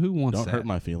 you know who wants don't that? hurt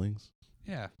my feelings.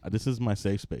 Yeah. This is my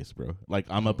safe space, bro. Like,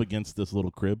 I'm up against this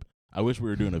little crib. I wish we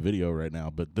were doing a video right now,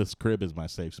 but this crib is my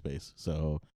safe space.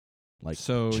 So, like,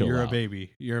 So chill you're out. a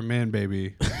baby. You're a man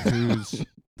baby who's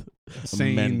man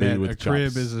saying baby that with a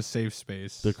crib chops. is a safe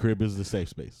space. The crib is the safe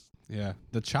space. Yeah.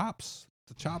 The chops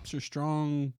are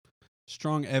strong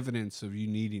evidence of you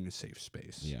needing a safe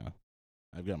space. Yeah,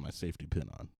 I've got my safety pin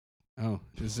on. Oh,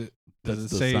 does it That's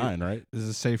the say sign, right? Does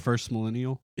it say first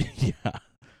millennial? Yeah.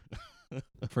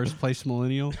 First place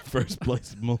millennial? First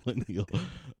place millennial.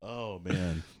 Oh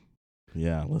man.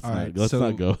 Yeah, let's All not right, let's so-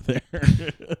 not go there.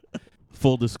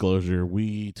 Full disclosure,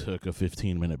 we took a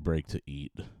 15-minute break to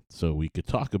eat so we could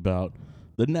talk about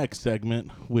the next segment,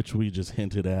 which we just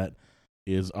hinted at,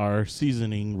 is our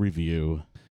seasoning review.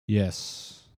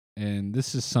 Yes. And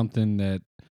this is something that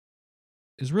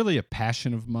is really a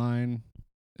passion of mine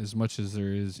as much as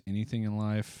there is anything in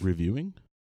life. Reviewing?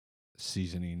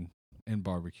 Seasoning and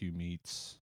barbecue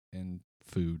meats and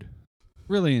food,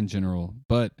 really in general.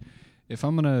 But if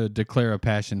I'm going to declare a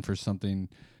passion for something,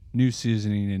 new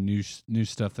seasoning and new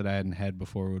stuff that I hadn't had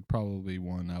before would probably be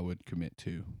one I would commit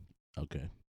to. Okay.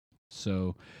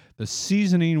 So the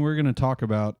seasoning we're going to talk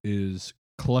about is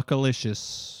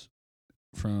Cluckalicious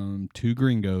from Two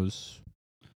Gringos.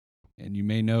 And you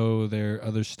may know their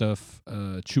other stuff,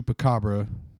 Chupacabra.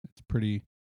 It's pretty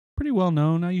well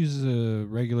known. I use a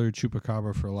regular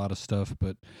Chupacabra for a lot of stuff,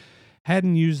 but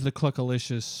hadn't used the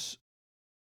Cluckalicious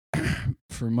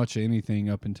for much of anything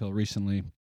up until recently.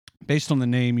 Based on the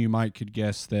name, you could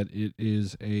guess that it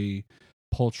is a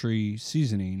poultry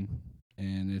seasoning,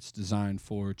 and it's designed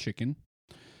for chicken.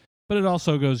 But it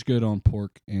also goes good on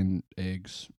pork and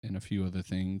eggs and a few other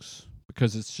things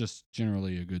because it's just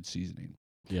generally a good seasoning.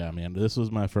 Yeah, man, this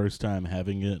was my first time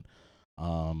having it.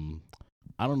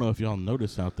 I don't know if y'all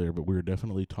notice out there, but we're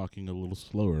definitely talking a little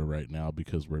slower right now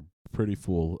because we're pretty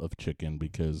full of chicken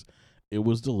because it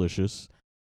was delicious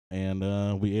and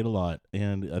we ate a lot.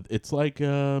 And it's like,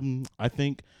 I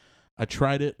think I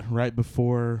tried it right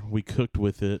before we cooked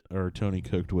with it, or Tony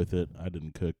cooked with it. I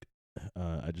didn't cook.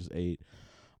 I just ate.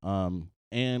 And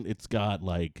it's got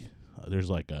like, there's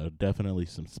like definitely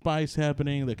some spice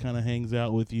happening that kind of hangs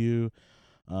out with you.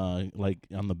 Like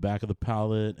on the back of the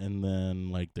palate, and then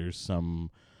like there's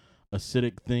some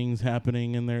acidic things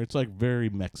happening in there. It's like very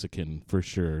Mexican for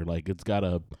sure. Like it's got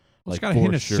a It's got a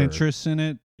hint of citrus in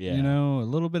it. Yeah. You know, a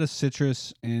little bit of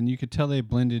citrus, and you could tell they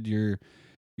blended your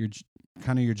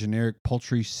kind of your generic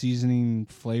poultry seasoning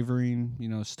flavoring, you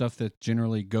know, stuff that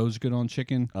generally goes good on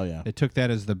chicken. Oh yeah. They took that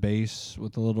as the base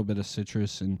with a little bit of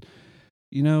citrus, and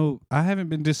you know, I haven't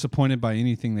been disappointed by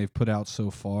anything they've put out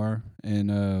so far,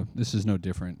 and this is no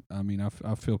different. I mean,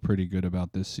 I feel pretty good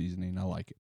about this seasoning. I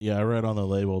like it. Yeah, I read on the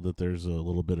label that there's a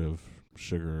little bit of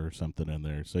sugar or something in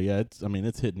there. So yeah,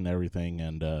 it's hitting everything,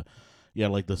 and yeah,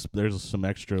 like there's some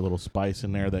extra little spice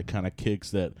in there that kind of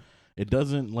kicks that. It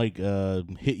doesn't like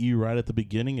hit you right at the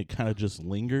beginning. It kind of just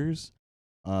lingers,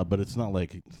 but it's not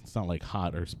like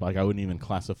hot or like I wouldn't even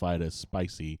classify it as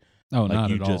spicy. Oh, Like, not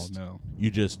you at just- all. No.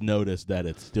 You just notice that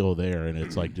it's still there, and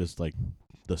it's like just like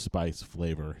the spice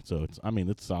flavor. So it's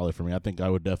solid for me. I think I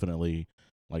would definitely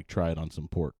like try it on some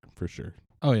pork for sure.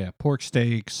 Oh yeah, pork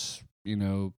steaks. You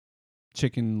know,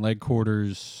 chicken leg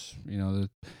quarters. You know,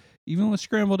 even with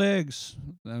scrambled eggs.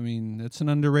 I mean, it's an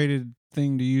underrated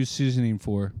thing to use seasoning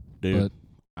for. Dude, But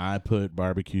I put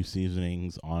barbecue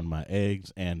seasonings on my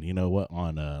eggs, and you know what?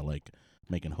 On like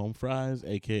making home fries,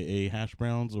 aka hash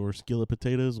browns or skillet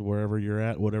potatoes, wherever you're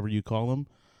at, whatever you call them,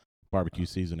 barbecue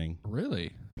seasoning.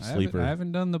 really, Sleeper. I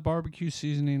haven't done the barbecue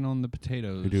seasoning on the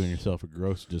potatoes. You're doing yourself a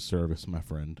gross disservice, my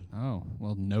friend. Oh,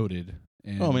 well, noted.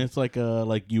 And Oh, I mean, it's like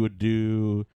you would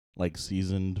do like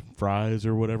seasoned fries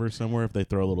or whatever somewhere if they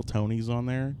throw little Tonys on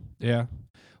there. yeah.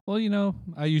 Well, you know,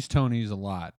 I use Tony's a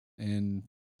lot, and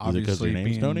Is it 'cause obviously your name's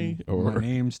being- Tony, or- my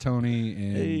name's Tony,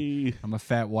 and Hey, I'm a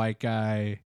fat white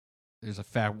guy. There's a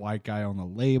fat white guy on the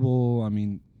label. I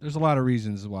mean, there's a lot of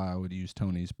reasons why I would use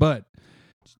Tony's. But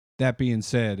that being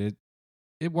said,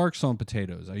 it works on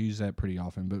potatoes. I use that pretty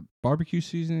often. But barbecue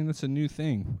seasoning, that's a new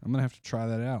thing. I'm going to have to try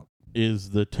that out. Is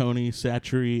the Tony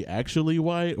Chachere actually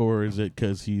white, or is it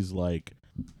because he's like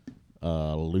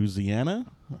Louisiana?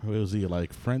 Or is he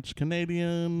like French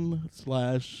Canadian /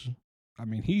 I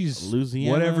mean, he's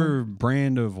Louisiana? whatever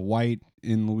brand of white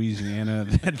in Louisiana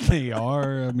that they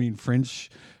are. I mean, French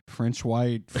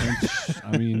white,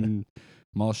 I mean,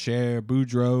 Malcher,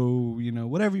 Boudreaux,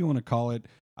 whatever you want to call it.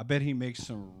 I bet he makes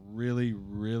some really,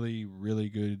 really, really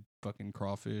good fucking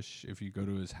crawfish if you go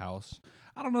to his house.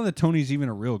 I don't know that Tony's even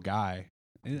a real guy.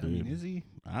 I mean, is he?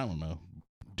 I don't know.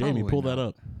 Jamie, Probably pull not. that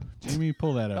up. Jamie,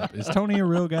 pull that up. Is Tony a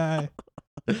real guy?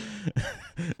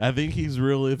 I think he's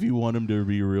real if you want him to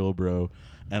be real, bro.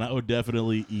 And I would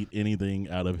definitely eat anything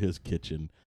out of his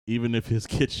kitchen, even if his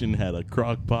kitchen had a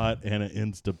crock pot and an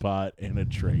Instapot and a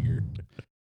Traeger.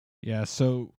 Yeah,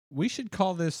 so we should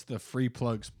call this the Free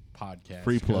Plugs Podcast.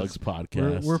 Free Plugs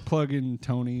Podcast. We're plugging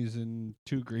Tony's and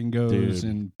Two Gringos Dude.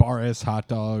 and Bar S hot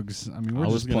dogs. I mean, we're I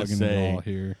was just gonna plugging say, it all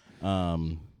here.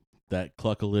 That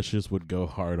Cluckalicious would go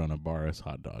hard on a Bar S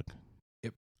hot dog.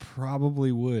 It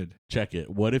probably would. Check it.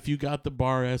 What if you got the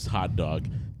Bar S hot dog,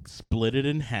 split it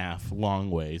in half long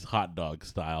ways, hot dog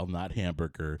style, not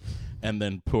hamburger, and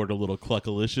then poured a little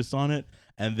Cluckalicious on it,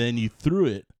 and then you threw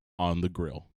it on the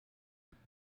grill?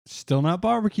 Still not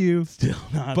barbecue, Still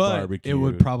not but barbecue. it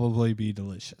would probably be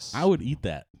delicious. I would eat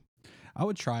that. I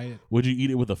would try it. Would you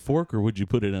eat it with a fork or would you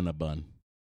put it in a bun?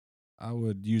 I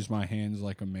would use my hands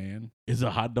like a man. Is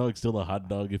a hot dog still a hot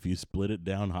dog if you split it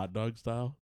down hot dog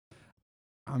style?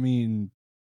 I mean,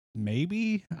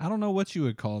 maybe. I don't know what you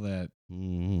would call that.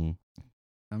 Mm-hmm.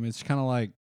 I mean, it's kind of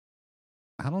like,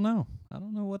 I don't know. I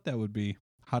don't know what that would be.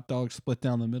 Hot dog split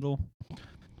down the middle.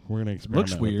 We're going to experiment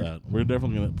Looks with weird. that. We're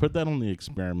definitely going to put that on the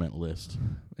experiment list.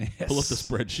 Yes. Pull up the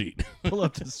spreadsheet. Pull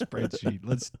up the spreadsheet.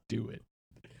 Let's do it.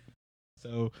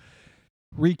 So,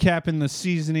 recapping the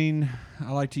seasoning.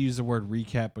 I like to use the word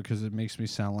recap because it makes me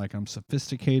sound like I'm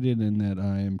sophisticated and that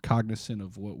I am cognizant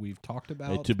of what we've talked Hey,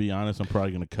 about. to be honest, I'm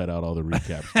probably going to cut out all the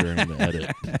recaps during the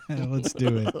edit. Let's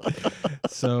do it.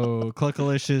 So,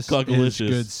 Cluckalicious is Cluckalicious.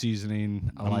 good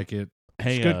seasoning. I like it.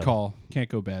 Hey, It's a good call. Can't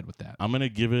go bad with that. I'm going to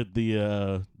give it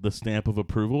the stamp of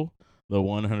approval, the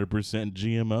 100%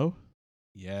 GMO.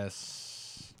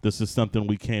 Yes. This is something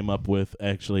we came up with.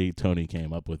 Actually, Tony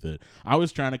came up with it. I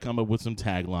was trying to come up with some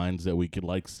taglines that we could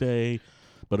say,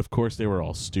 but of course they were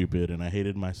all stupid and I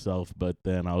hated myself. But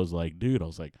then I was like, dude,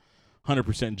 100%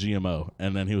 GMO.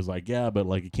 And then he was like, yeah, but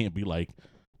it can't be like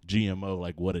GMO,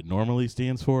 like what it normally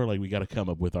stands for. Like we got to come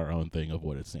up with our own thing of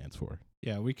what it stands for.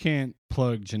 Yeah, we can't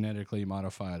plug genetically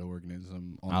modified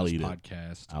organism on this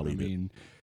podcast. I'll eat it.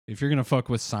 If you're going to fuck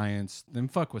with science, then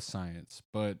fuck with science.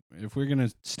 But if we're going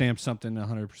to stamp something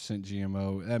 100%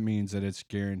 GMO, that means that it's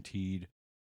guaranteed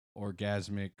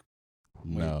orgasmic.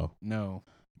 No. No.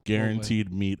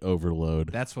 Guaranteed meat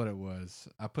overload. That's what it was.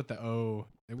 I put the O.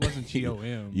 It wasn't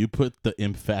GOM. You put the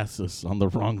emphasis on the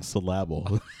wrong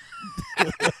syllable.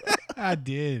 I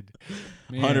did.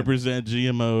 Man. 100%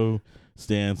 GMO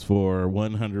stands for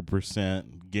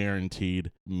 100%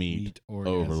 guaranteed meat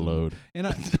orgasm. Overload. And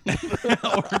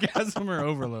orgasm or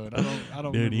overload. I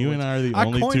don't. Dude, you and I are the I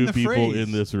only coined two the people phrase.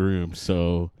 in this room,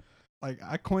 so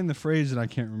I coined the phrase and I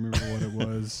can't remember what it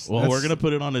was. well, we're gonna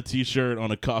put it on a T-shirt, on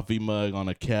a coffee mug, on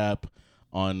a cap,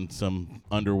 on some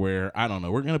underwear. I don't know.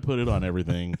 We're gonna put it on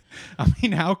everything. I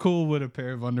mean, how cool would a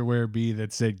pair of underwear be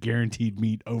that said "guaranteed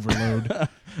meat overload"? I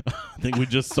think we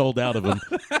just sold out of them.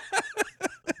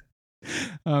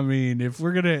 I mean, if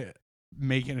we're gonna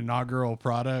make an inaugural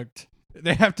product,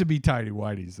 they have to be tidy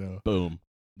whities, though. Boom.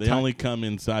 They only come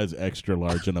in size extra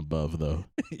large and above, though.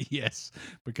 Yes,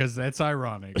 because that's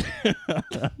ironic.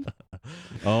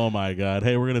 Oh my God!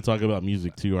 Hey, we're gonna talk about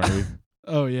music too, aren't we?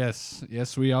 Oh yes,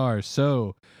 yes we are.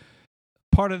 So,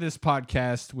 part of this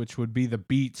podcast, which would be the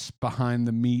beats behind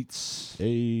the meats,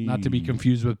 Hey. not to be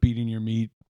confused with beating your meat,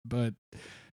 but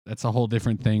that's a whole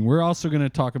different thing. We're also going to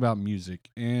talk about music.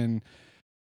 And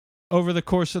over the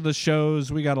course of the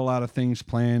shows, we got a lot of things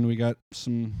planned. We got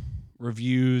some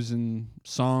reviews and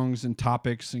songs and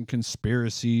topics and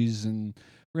conspiracies, and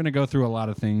we're going to go through a lot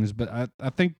of things. But I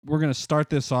think we're going to start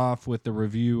this off with the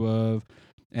review of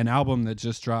an album that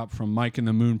just dropped from Mike and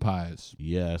the Moon Pies.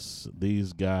 Yes,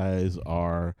 these guys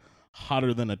are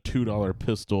hotter than a $2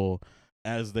 pistol,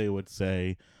 as they would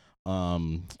say.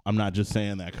 I'm not just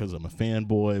saying that because I'm a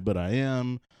fanboy, but I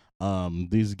am.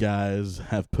 These guys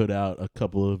have put out a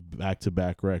couple of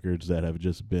back-to-back records that have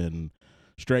just been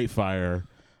straight fire.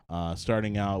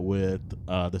 Starting out with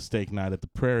the Steak Night at the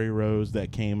Prairie Rose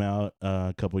that came out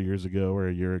a couple years ago or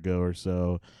a year ago or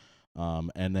so.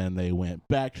 And then they went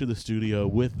back to the studio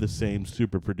with the same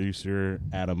super producer,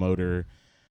 Adam Motor.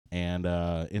 And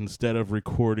instead of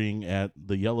recording at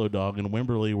the Yellow Dog in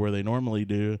Wimberley where they normally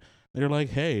do, they're like,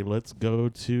 hey, let's go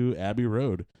to Abbey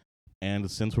Road. And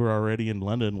since we're already in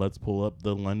London, let's pull up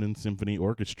the London Symphony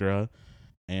Orchestra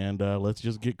and let's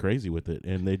just get crazy with it.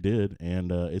 And they did,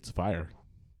 and it's fire.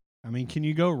 I mean, can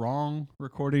you go wrong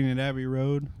recording at Abbey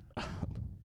Road?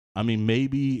 I mean,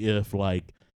 maybe if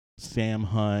like Sam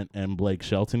Hunt and Blake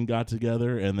Shelton got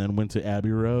together and then went to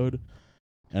Abbey Road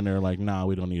and they're like, nah,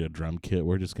 we don't need a drum kit.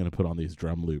 We're just going to put on these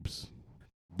drum loops.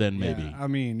 Then maybe. Yeah, I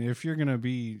mean, if you're going to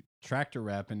be tractor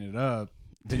rapping it up,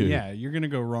 then Dude. yeah, you're going to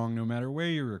go wrong no matter where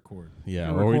you record. Yeah.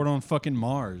 You record on fucking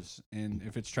Mars, and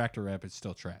if it's tractor rap, it's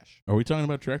still trash. Are we talking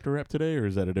about tractor rap today, or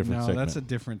is that a different segment? No, that's a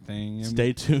different thing. I mean,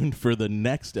 Stay tuned for the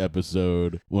next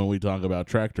episode when we talk about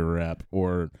tractor rap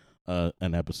or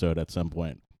an episode at some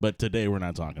point. But today we're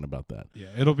not talking about that. yeah,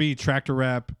 it'll be tractor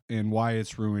rap and why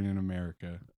it's ruining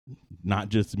America. Not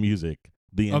just music,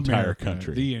 the entire America,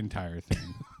 country. The entire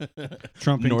thing.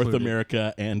 Trump North included.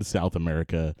 America and South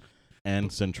America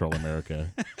and Central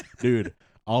America. Dude,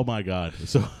 oh my God.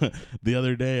 So the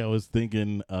other day I was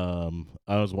thinking, I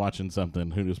was watching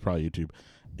something, who was probably YouTube,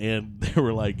 and they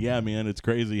were like, yeah, man, it's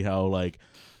crazy how like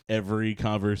every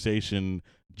conversation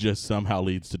just somehow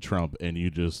leads to Trump, and you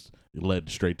just led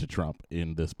straight to Trump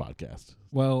in this podcast.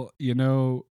 Well, you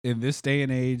know, in this day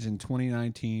and age, in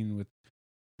 2019, with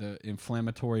the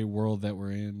inflammatory world that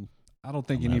we're in, I don't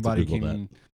think I'm gonna have to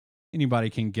anybody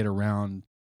Google can get around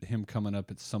him coming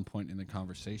up at some point in the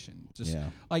conversation. Just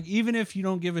Yeah. like, even if you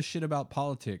don't give a shit about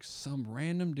politics, some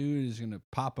random dude is gonna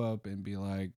pop up and be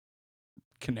like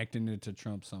connecting it to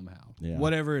Trump somehow. Yeah.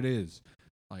 Whatever it is.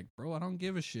 Like, bro, I don't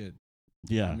give a shit.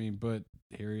 Yeah. I mean, but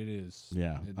here it is.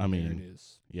 Yeah, There I mean, it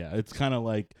is. yeah, it's kind of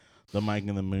like the Mike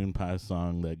and the Moon Pie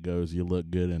song that goes, "You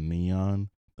look good in neon."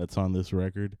 That's on this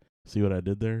record. See what I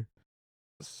did there?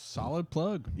 Solid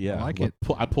plug. Yeah, I like it.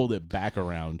 I pulled it back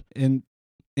around. In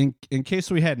case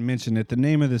we hadn't mentioned it, the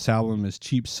name of this album is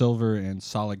Cheap Silver and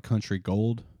Solid Country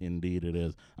Gold. Indeed, it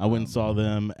is. I went and saw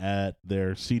them at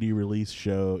their CD release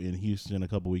show in Houston a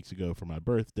couple weeks ago for my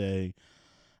birthday,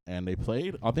 and they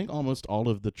played, I think, almost all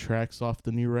of the tracks off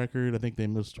the new record. I think they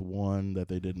missed one that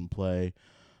they didn't play.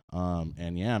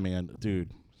 And yeah, man,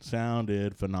 dude,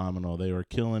 sounded phenomenal. They were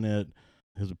killing it.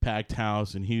 It was a packed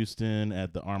house in Houston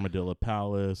at the Armadillo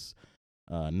Palace.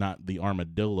 Not the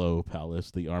Armadillo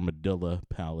Palace, the Armadillo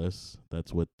Palace.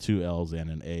 That's with 2 L's and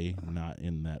an A, not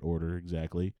in that order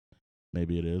exactly.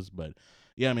 Maybe it is, but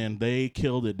yeah, man, they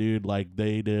killed it, dude. Like,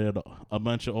 they did a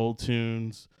bunch of old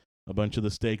tunes, a bunch of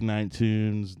the Steak Night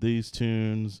tunes, these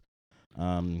tunes.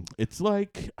 It's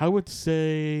like, I would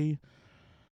say,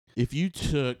 if you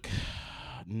took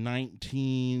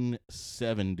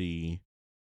 1970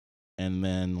 and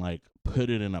then like put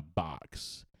it in a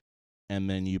box, and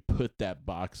then you put that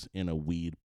box in a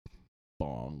weed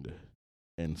bong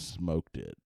and smoked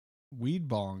it. Weed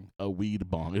bong. A weed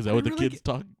bong. Is that I what the really kids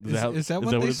talk? Is that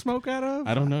what they it's- smoke out of?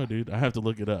 I don't know, dude. I have to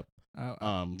look it up.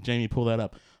 Jamie, pull that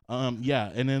up. Yeah,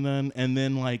 and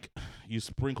then like you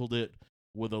sprinkled it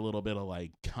with a little bit of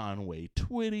like Conway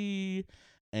Twitty.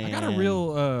 And I got a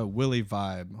real Willie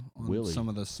vibe on Willie. some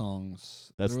of the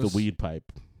songs. That's There the was- weed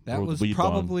pipe. That or was weed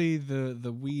bong. probably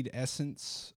the weed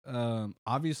essence.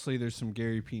 Obviously, there's some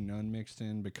Gary P. Nunn mixed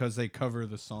in because they cover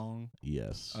the song.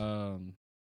 Yes.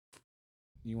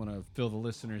 You want to fill the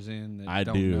listeners in that I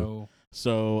don't do. know?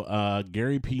 So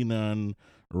Gary P. Nunn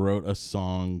wrote a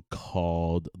song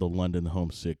called The London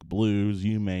Homesick Blues.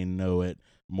 You may know it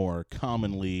more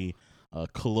commonly,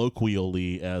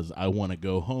 colloquially, as I Want to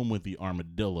Go Home with the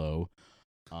Armadillo.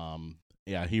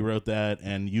 Yeah, he wrote that,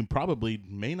 and you probably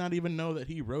may not even know that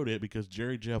he wrote it because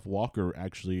Jerry Jeff Walker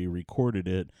actually recorded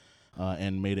it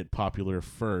and made it popular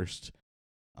first,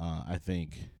 I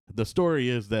think. The story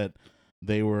is that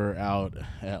they were out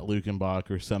at Lukenbach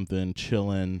or something,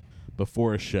 chilling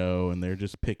before a show, and they're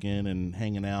just picking and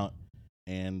hanging out.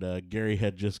 And Gary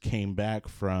had just came back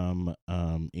from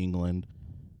England,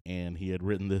 and he had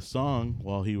written this song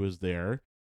while he was there,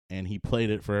 and he played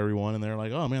it for everyone, and they're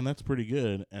like, "Oh man, that's pretty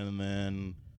good." And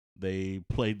then they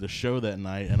played the show that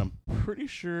night, and I'm pretty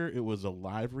sure it was a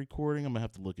live recording. I'm gonna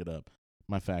have to look it up.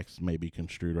 My facts may be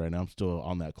construed right now. I'm still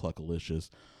on that Cluckalicious.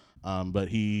 But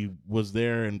he was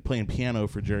there and playing piano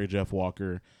for Jerry Jeff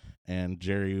Walker, and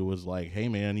Jerry was like, "Hey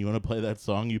man, you want to play that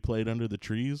song you played under the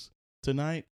trees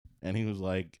tonight?" And he was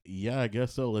like, "Yeah, I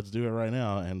guess so. Let's do it right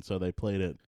now." And so they played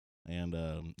it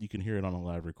and you can hear it on a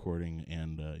live recording.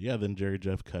 And then Jerry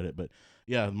Jeff cut it, but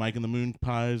yeah, Mike and the Moon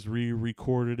Pies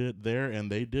re-recorded it there,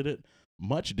 and they did it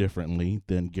much differently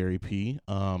than Gary P.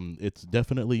 It's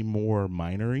definitely more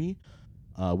minory,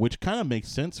 which kind of makes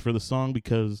sense for the song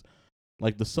because,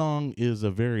 like, the song is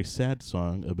a very sad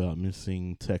song about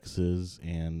missing Texas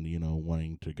and,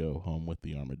 wanting to go home with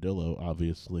the armadillo,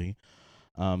 obviously.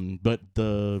 But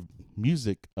the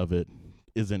music of it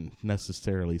isn't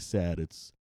necessarily sad.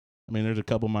 There's a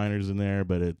couple minors in there,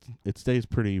 but it stays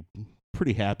pretty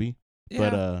happy.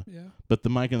 Yeah, But the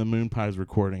Mike and the Moon Pies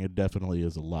recording, it definitely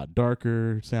is a lot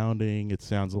darker sounding. It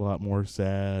sounds a lot more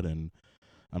sad, and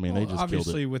they just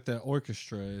obviously killed it. with the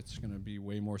orchestra, it's going to be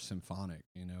way more symphonic.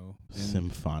 And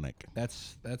Symphonic.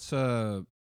 That's a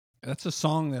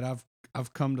song that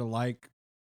I've come to like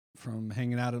from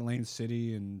hanging out at Lane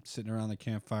City and sitting around the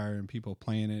campfire and people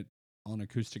playing it on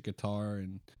acoustic guitar,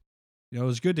 and it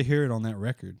was good to hear it on that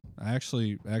record. I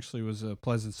actually was a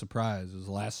pleasant surprise. It was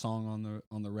the last song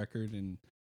on the record, and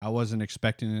I wasn't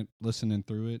expecting it listening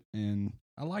through it, and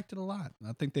I liked it a lot.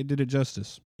 I think they did it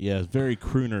justice. Yeah, it's very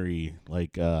croonery.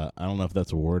 Like I don't know if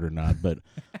that's a word or not, but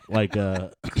like I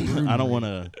don't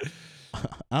want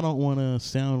to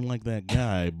sound like that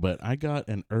guy, but I got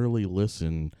an early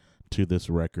listen to this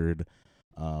record.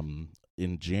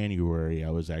 In January,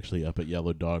 I was actually up at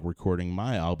Yellow Dog recording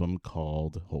my album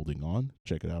called Holding On.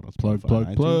 Check it out on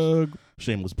Spotify. Plug.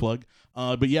 Shameless plug.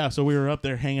 But yeah, so we were up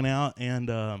there hanging out,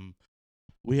 and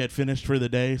we had finished for the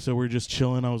day, so we're just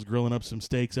chilling. I was grilling up some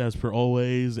steaks as per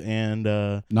always, and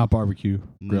Not barbecue.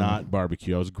 not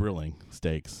barbecue. I was grilling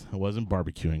steaks. I wasn't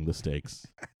barbecuing the steaks.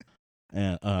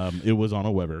 And it was on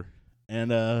a Weber.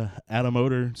 And Adam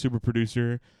Oder, super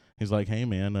producer, he's like, "Hey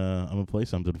man, I'm gonna play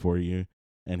something for you."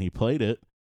 And he played it,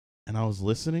 and I was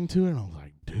listening to it, and I was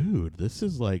like, dude, this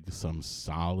is like some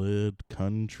solid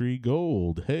country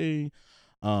gold. Hey.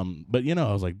 But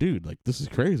I was like, dude, like, this is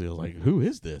crazy. I was like, who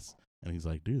is this? And he's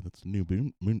like, dude, that's New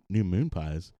Moon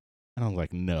Pies. And I was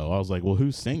like, no. I was like, well,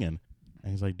 who's singing?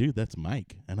 And he's like, dude, that's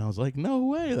Mike. And I was like, no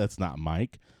way, that's not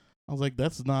Mike. I was like,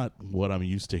 that's not what I'm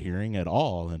used to hearing at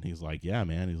all. And he's like, yeah,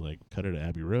 man. He's like, cut it to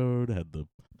Abbey Road, had the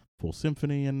full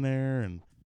symphony in there, and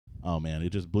oh man, it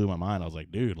just blew my mind. I was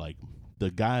like, dude, like, the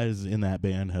guys in that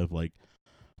band have like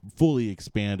fully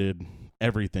expanded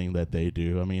everything that they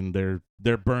do. I mean,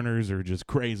 their burners are just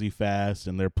crazy fast,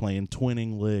 and they're playing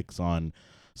twinning licks on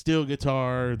steel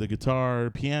guitar, the guitar,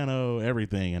 piano,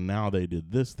 everything. And now they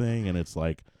did this thing, and it's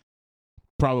like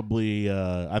probably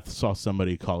I saw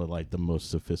somebody call it like the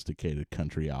most sophisticated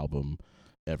country album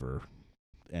ever.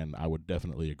 And I would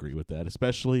definitely agree with that,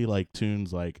 especially like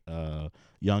tunes like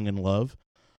Young in Love.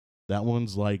 That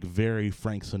one's like very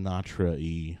Frank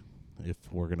Sinatra-y, if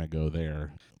we're gonna go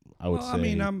there. I would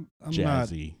say. I'm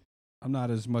jazzy. I'm not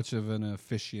as much of an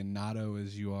aficionado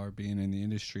as you are, being in the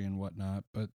industry and whatnot.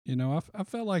 But I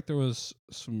felt like there was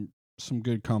some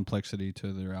good complexity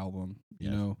to their album.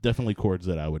 Definitely chords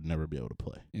that I would never be able to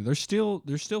play. There's still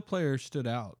players stood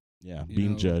out. Yeah,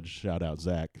 Bean Judge, shout out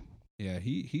Zach. Yeah,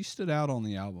 he stood out on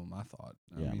the album, I thought.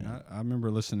 I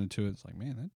remember listening to it. It's like,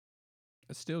 man,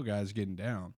 that still guy's getting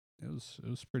down. It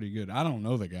was pretty good. I don't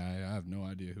know the guy. I have no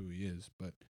idea who he is,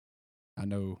 but I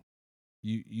know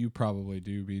you probably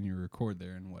do, being your record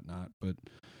there and whatnot. But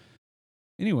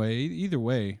anyway, either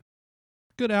way,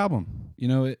 good album.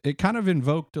 It kind of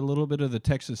invoked a little bit of the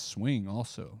Texas swing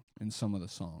also in some of the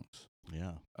songs.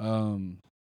 Yeah.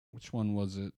 Which one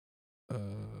was it?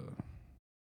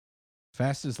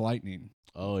 Fast as Lightning.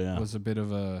 Oh yeah. Was a bit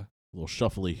of a little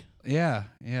shuffly. Yeah.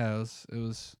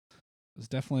 It was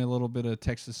definitely a little bit of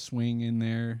Texas swing in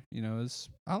there.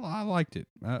 I liked it.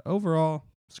 Overall,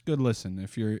 it's a good listen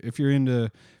if you're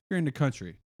into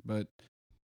country. But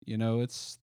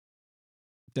it's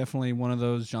definitely one of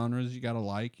those genres you gotta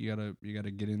like. You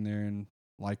gotta get in there and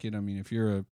like it. I mean, if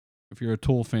you're a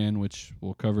Tool fan, which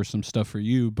we'll cover some stuff for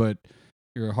you, but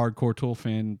you're a hardcore Tool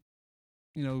fan,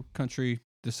 country,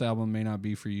 this album may not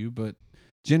be for you. But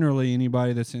generally,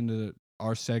 anybody that's into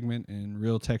our segment and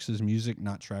real Texas music,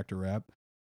 not tractor rap,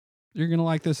 you're gonna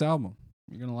like this album.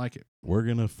 You're gonna like it. We're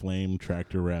gonna flame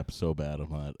tractor rap so bad on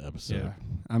that episode. Yeah,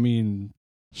 I mean,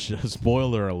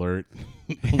 spoiler alert,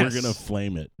 we're gonna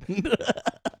flame it.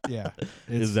 Yeah,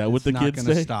 is that what the kids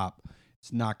say?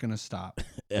 It's not gonna stop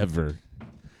ever.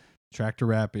 Tractor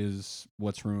rap is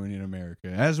what's ruining America,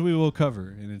 as we will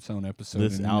cover in its own episode.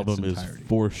 This album is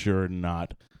for sure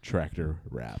not tractor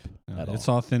rap at all. It's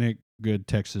authentic, good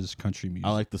Texas country music.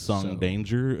 I like the song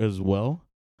Danger as well.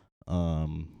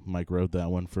 Mike wrote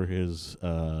that one for his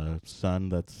son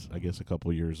that's, I guess, a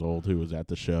couple years old, who was at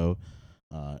the show,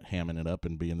 hamming it up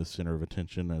and being the center of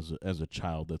attention as a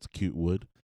child that's cute would.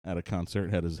 at a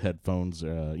concert, had his headphones,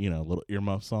 little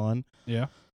earmuffs on. Yeah.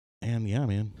 And yeah,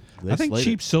 man. I think slayed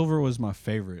Cheap it. Silver was my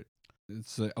favorite.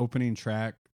 It's the opening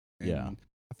track. And Yeah.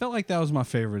 I felt like that was my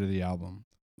favorite of the album.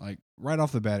 Like right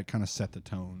off the bat, it kind of set the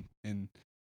tone and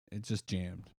it just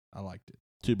jammed. I liked it.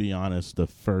 To be honest, the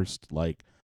first 7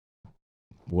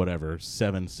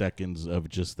 seconds of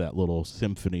just that little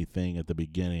symphony thing at the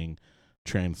beginning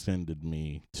transcended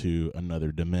me to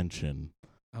another dimension.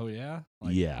 Oh yeah?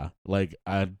 Yeah. Like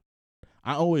I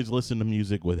always listen to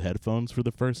music with headphones for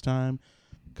the first time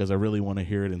because I really want to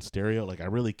hear it in stereo. Like I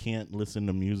really can't listen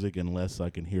to music unless I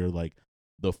can hear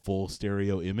the full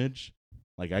stereo image.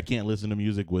 Like I can't listen to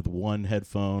music with one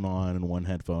headphone on and one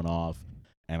headphone off,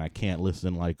 and I can't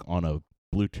listen on a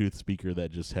Bluetooth speaker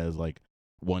that just has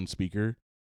one speaker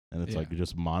and it's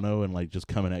just mono and just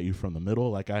coming at you from the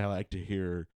middle. Like I like to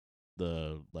hear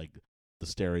the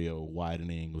stereo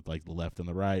widening with the left and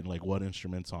the right and what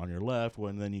instrument's on your left,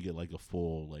 when then you get a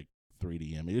full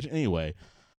 3D image. Anyway,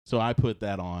 so I put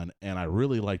that on, and I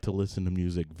really like to listen to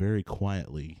music very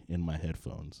quietly in my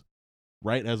headphones,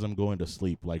 right as I'm going to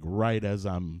sleep, right as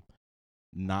I'm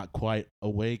not quite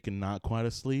awake and not quite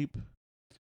asleep.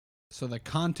 So the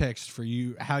context for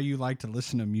you, how you like to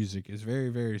listen to music, is very,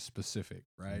 very specific,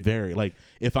 right? Very.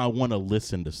 If I want to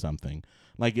listen to something,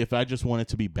 if I just want it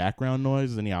to be background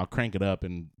noise, then I'll crank it up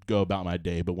and go about my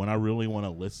day. But when I really want to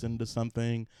listen to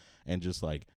something and just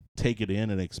take it in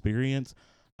and experience,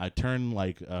 I turn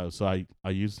so I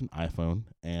use an iPhone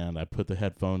and I put the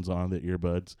headphones on, the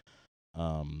earbuds,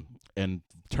 and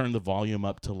turn the volume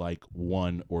up to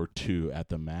 1 or 2 at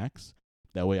the max.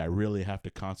 That way I really have to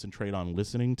concentrate on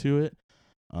listening to it.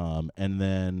 And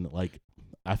then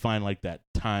I find that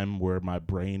time where my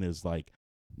brain is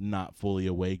not fully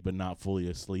awake but not fully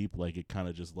asleep, it kind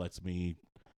of just lets me,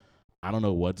 I don't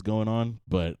know what's going on,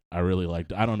 but I really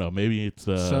I don't know, maybe it's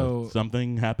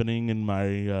something happening in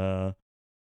my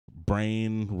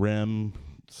brain, REM,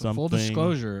 something. Full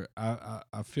disclosure,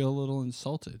 I feel a little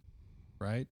insulted,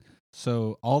 right?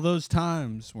 So all those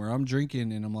times where I'm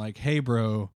drinking and I'm like, hey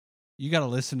bro, you got to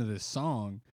listen to this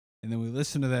song, and then we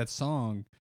listen to that song,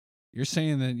 you're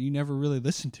saying that you never really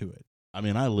listened to it. I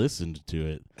mean, I listened to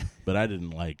it, but I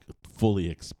didn't fully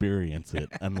experience it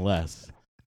unless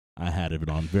I had it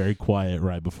on very quiet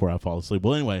right before I fall asleep.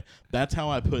 Well, anyway, that's how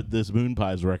I put this Moon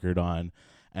Pies record on,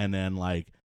 and then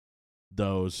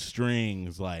those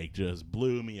strings just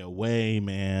blew me away,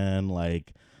 man.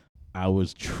 I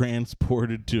was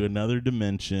transported to another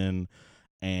dimension,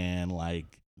 and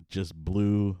just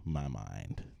blew my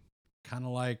mind. Kind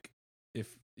of like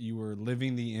if you were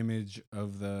living the image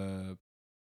of the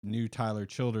new Tyler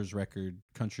Childers record,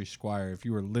 Country Squire. If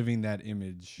you were living that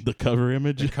image, the cover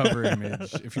image,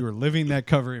 if you were living that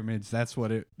cover image, that's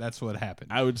what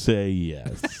happened. I would say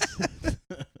yes.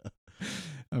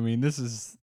 I mean, this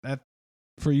is that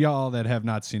for y'all that have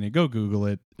not seen it. Go Google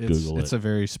it. It's a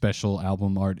very special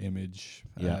album art image.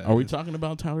 Yeah. Are we talking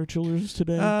about Tyler Childers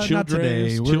today? Not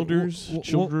today. Childers.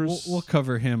 We'll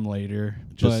cover him later.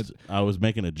 I was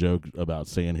making a joke about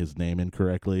saying his name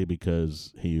incorrectly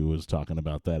because he was talking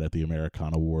about that at the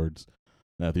Americana Awards.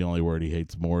 That the only word he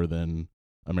hates more than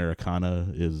Americana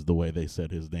is the way they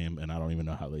said his name, and I don't even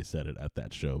know how they said it at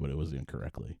that show, but it was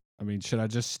incorrectly. I mean, should I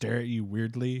just stare at you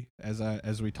weirdly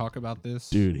as we talk about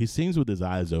this? Dude, he sings with his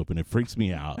eyes open. It freaks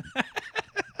me out.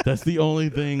 That's the only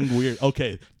thing weird.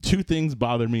 Okay, 2 things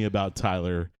bother me about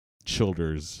Tyler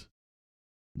Childers.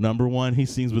 Number 1, he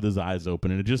sings with his eyes open,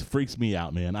 and it just freaks me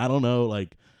out, man. I don't know,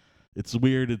 it's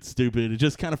weird, it's stupid. It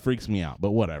just kind of freaks me out,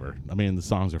 but whatever. I mean, the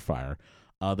songs are fire.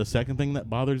 The second thing that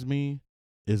bothers me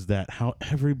is that how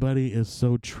everybody is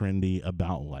so trendy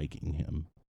about liking him.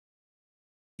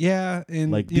 Yeah,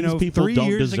 and these people 3 don't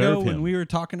years ago deserve when him. we were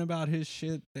talking about his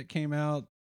shit that came out.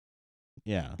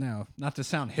 Yeah. Now, not to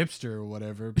sound hipster or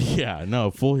whatever. But, yeah,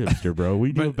 no, full hipster, bro.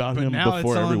 We knew about him now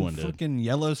before it's everyone on did. Fucking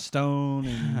Yellowstone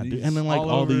and then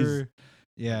all these.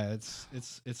 Yeah,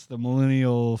 it's the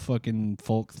millennial fucking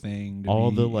folk thing.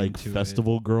 All the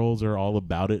festival girls are all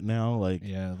about it now.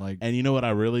 And you know what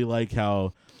I really like?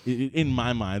 How in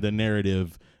my mind the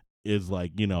narrative is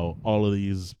all of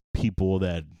these people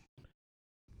that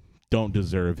don't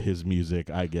deserve his music,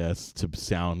 I guess, to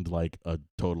sound like a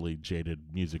totally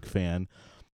jaded music fan.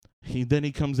 He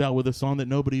comes out with a song that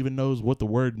nobody even knows what the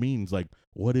word means.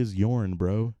 What is Yorn,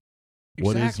 bro? Exactly.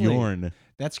 What is Yorn?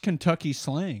 That's Kentucky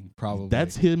slang, probably.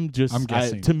 That's him just, I'm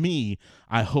guessing. To me,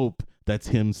 I hope that's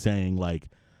him saying,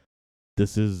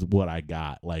 this is what I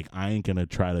got. I ain't going to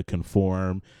try to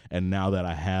conform. And now that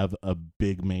I have a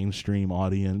big mainstream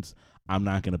audience, I'm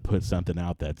not going to put something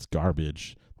out that's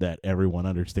garbage that everyone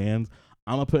understands.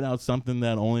 I'm going to put out something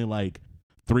that only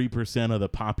 3% of the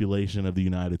population of the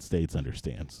United States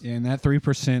understands. And that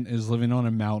 3% is living on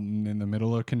a mountain in the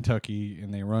middle of Kentucky,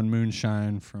 and they run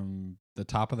moonshine from the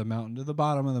top of the mountain to the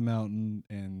bottom of the mountain,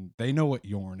 and they know what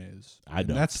Yorn is. I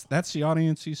don't. That's the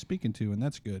audience he's speaking to, and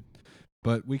that's good.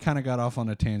 But we kind of got off on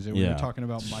a tangent. We were talking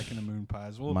about Mike and the Moon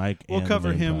Pies. We'll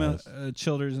cover him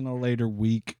Childers in a later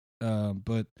week.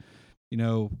 But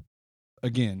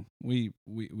again, we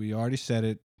already said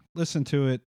it. Listen to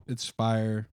it. It's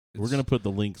fire. We're gonna put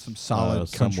the links, some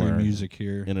solid country music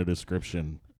here in a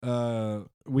description.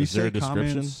 Is there a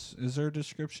description? Is there a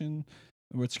description?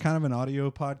 It's kind of an audio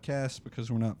podcast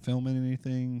because we're not filming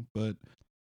anything, but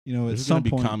there's at some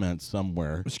point, comments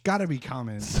somewhere. There's got to be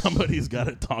comments. Somebody's got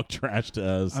to talk trash to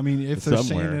us. I mean, if they're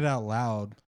saying it out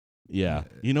loud. Yeah.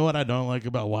 You know what I don't like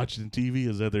about watching TV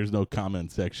is that there's no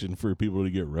comment section for people to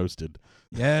get roasted.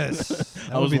 Yes.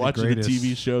 I was watching a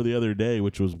TV show the other day,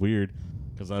 which was weird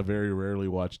because I very rarely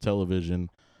watch television.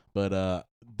 But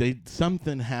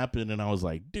something happened, and I was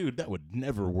like, dude, that would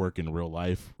never work in real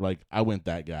life. Like, I went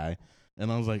that guy.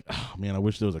 And I was like, oh, man, I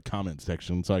wish there was a comment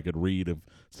section so I could read if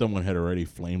someone had already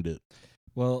flamed it.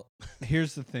 Well,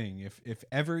 here's the thing. If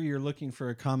ever you're looking for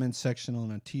a comment section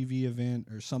on a TV event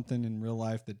or something in real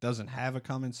life that doesn't have a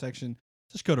comment section,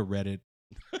 just go to Reddit.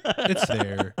 It's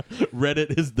there.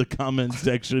 Reddit is the comment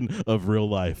section of real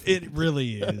life. It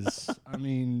really is. I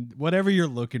mean, whatever you're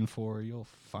looking for, you'll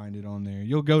find it on there.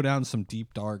 You'll go down some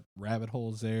deep, dark rabbit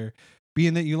holes there.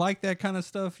 Being that you like that kind of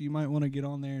stuff, you might want to get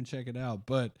on there and check it out.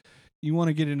 But you want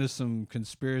to get into some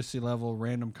conspiracy level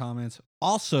random comments.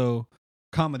 Also,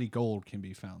 comedy gold can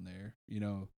be found there.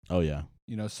 Oh, yeah.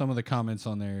 Some of the comments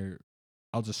on there,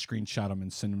 I'll just screenshot them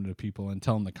and send them to people and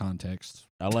tell them the context.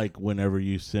 I like whenever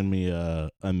you send me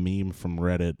a meme from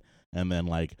Reddit and then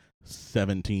like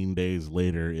 17 days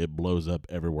later it blows up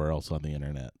everywhere else on the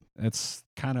internet. It's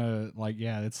kind of like,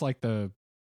 it's like the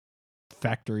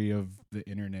factory of the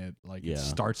internet. Like it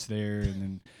starts there and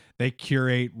then they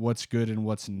curate what's good and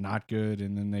what's not good,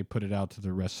 and then they put it out to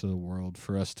the rest of the world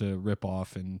for us to rip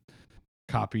off and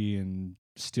copy and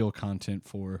steal content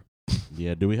for.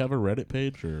 Yeah, do we have a Reddit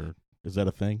page, or is that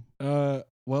a thing?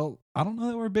 Well, I don't know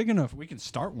that we're big enough. We can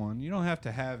start one. You don't have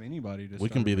to have anybody to. We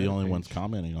can be the only ones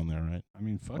commenting on there, right? I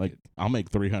mean, fuck like, it. I'll make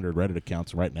 300 Reddit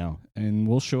accounts right now, and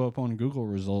we'll show up on Google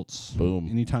results. Boom!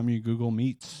 Anytime you Google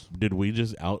meets. Did we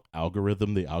just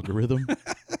algorithm the algorithm?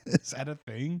 Is that a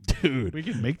thing, dude? We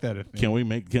can make that a thing.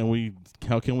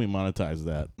 How can we monetize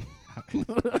that?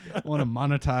 Want to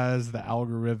monetize the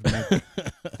algorithmic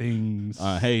things.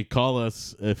 Hey, call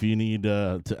us if you need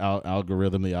to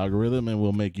algorithm the algorithm, and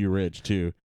we'll make you rich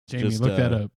too. Jamie, look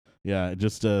that up. Yeah,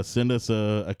 just send us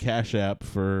a Cash App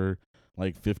for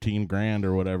like 15 grand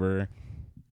or whatever.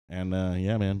 And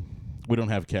yeah, man, we don't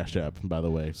have Cash App, by the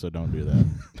way, so don't do that.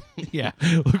 Yeah,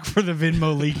 look for the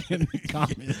Venmo link in the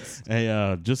comments.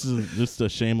 Hey, just a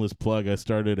shameless plug. I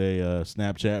started a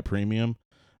Snapchat Premium.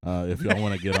 If y'all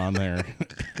want to get on there.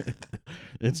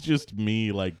 It's just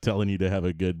me like telling you to have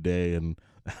a good day and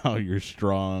how you're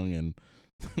strong and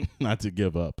not to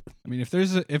give up. I mean, if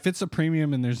it's a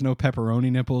premium and there's no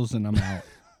pepperoni nipples, then I'm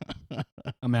out.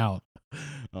 I'm out.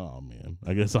 Oh man,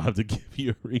 I guess I'll have to give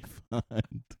you a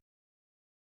refund.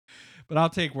 But I'll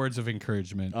take words of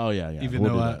encouragement. Oh yeah. Even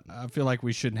though I feel like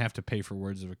we shouldn't have to pay for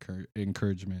words of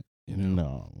encouragement.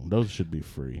 No, those should be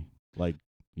free. Like,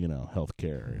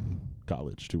 healthcare and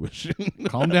college tuition.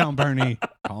 Calm down, Bernie.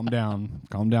 Calm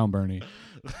down, Bernie.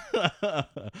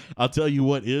 I'll tell you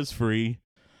what is free.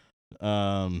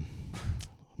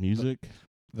 Music.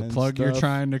 The plug stuff. You're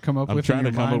trying to come up with. I'm trying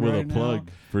to come up with a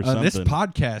plug for something. This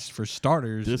podcast, for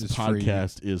starters, this is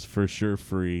podcast free. Is for sure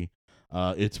free.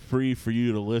 It's free for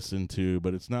you to listen to,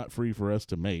 but it's not free for us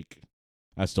to make.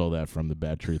 I stole that from the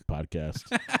Bad Truth podcast.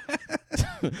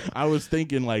 I was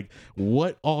thinking, like,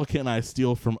 what all can I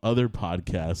steal from other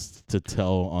podcasts to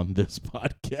tell on this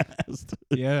podcast?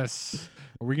 Yes.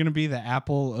 Are we gonna be the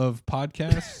Apple of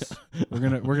podcasts? We're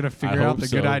gonna figure out the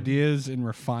good ideas and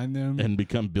refine them and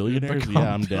become billionaires.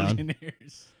 Yeah, I'm down.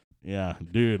 Yeah,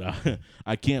 dude,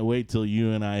 I can't wait till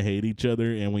you and I hate each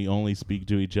other and we only speak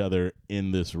to each other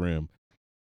in this room.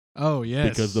 Oh, yes.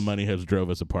 Because the money has drove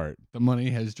us apart. The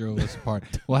money has drove us apart.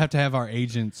 We'll have to have our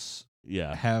agents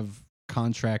have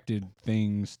contracted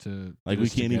things to... Like, we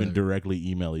can't even directly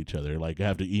email each other. Like, I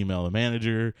have to email a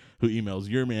manager who emails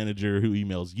your manager who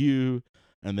emails you,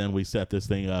 and then we set this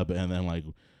thing up, and then, like,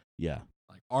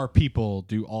 our people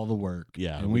do all the work.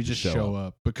 Yeah. And we just show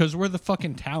up. Because we're the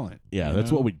fucking talent. Yeah,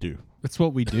 that's what we do. That's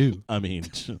what we do. I mean,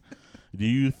 do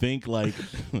you think, like,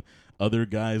 other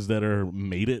guys that are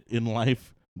made it in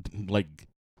life... like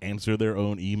answer their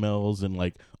own emails and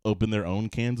like open their own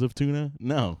cans of tuna?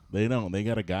 No, they don't. They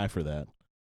got a guy for that.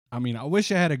 I mean, I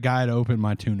wish I had a guy to open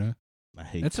my tuna. I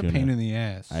hate That's tuna. a pain in the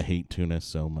ass. I hate tuna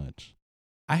so much.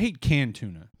 I hate canned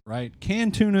tuna, right?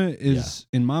 Canned tuna is,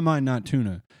 in my mind, not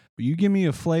tuna. But you give me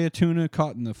a fillet of tuna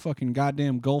caught in the fucking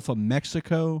goddamn Gulf of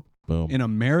Mexico, Boom. in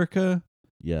America,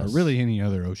 Yes. or really any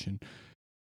other ocean,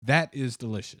 that is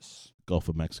delicious. Gulf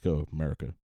of Mexico,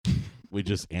 America. We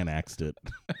just annexed it.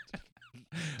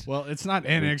 Well, it's not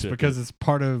annexed took because it's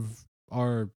part of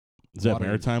our... Is that waters.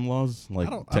 maritime laws? Like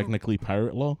I don't- technically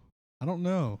pirate law? I don't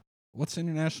know. What's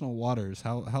international waters?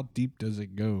 How deep does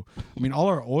it go? I mean, all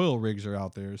our oil rigs are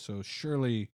out there, so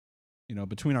surely,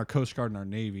 between our Coast Guard and our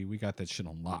Navy, we got that shit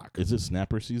on lock. Is it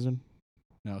snapper season?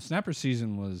 No, snapper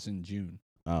season was in June.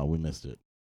 Oh, we missed it.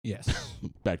 Yes.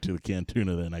 Back to the canned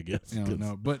tuna then, I guess.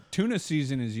 No. But tuna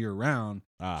season is year round.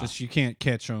 Just you can't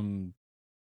catch them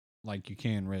like you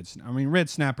can red. I mean, red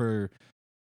snapper,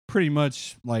 pretty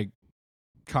much like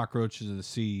cockroaches of the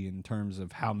sea in terms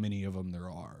of how many of them there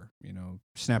are.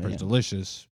 Snapper's Man.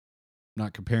 delicious.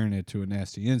 Not comparing it to a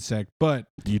nasty insect, but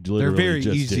you they're literally very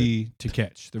just easy to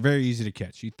catch. They're very easy to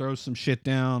catch. You throw some shit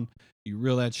down, you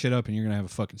reel that shit up, and you're gonna have a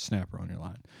fucking snapper on your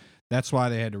line. That's why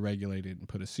they had to regulate it and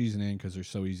put a season in, because they're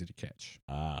so easy to catch.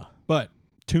 But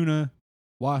tuna,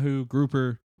 wahoo,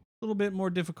 grouper, a little bit more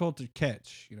difficult to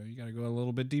catch. You got to go a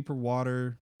little bit deeper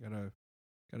water. Got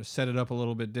to set it up a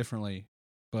little bit differently.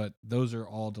 But those are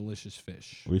all delicious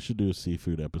fish. We should do a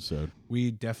seafood episode.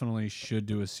 We definitely should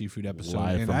do a seafood episode.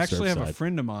 Live and from I actually have a Surfside.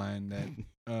 friend of mine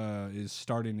that is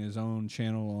starting his own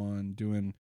channel on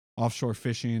doing offshore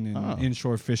fishing and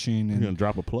inshore fishing. You And gonna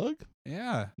drop a plug?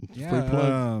 yeah. Free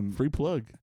plug. Free plug.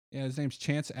 Yeah, his name's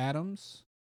Chance Adams.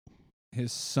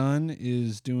 His son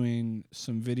is doing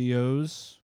some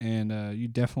videos, and you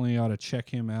definitely ought to check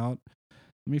him out.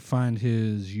 Let me find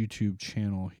his YouTube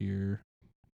channel here.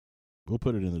 We'll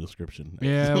put it in the description.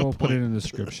 Yeah, we'll put it in the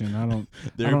description.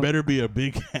 There better be a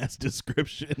big ass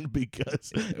description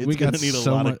because it's we got gonna need a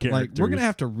so lot much, of characters. we're gonna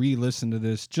have to re-listen to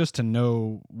this just to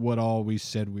know what all we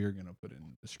said we were gonna put in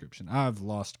the description. I've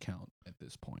lost count at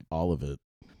this point. all of it.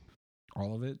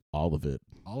 All of it. All of it.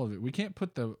 All of it. We can't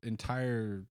put the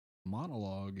entire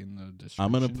monologue in the description.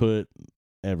 I'm gonna put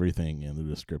everything in the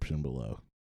description below.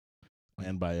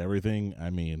 And by everything,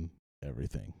 I mean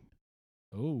everything.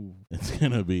 Oh, It's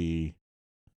gonna be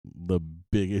the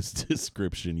biggest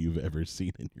description you've ever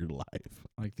seen in your life.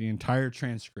 like the entire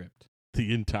transcript.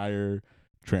 The entire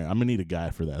I'm gonna need a guy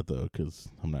for that though, because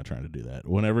I'm not trying to do that.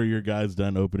 Whenever your guy's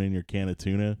done opening your can of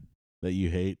tuna that you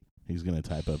hate, he's gonna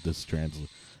type up this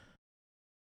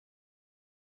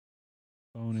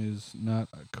Phone is not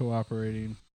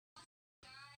cooperating.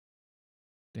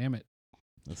 Damn it.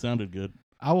 That sounded good.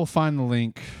 I will find the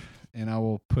link and I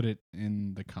will put it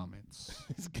in the comments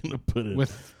He's gonna put it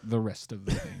with the rest of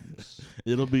the things.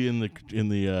 It'll be in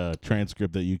the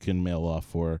transcript that you can mail off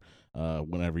for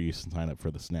whenever you sign up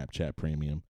for the Snapchat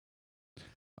Premium.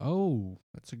 Oh,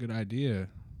 that's a good idea.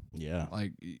 Yeah,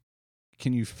 Like,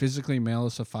 can you physically mail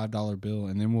us a $5 bill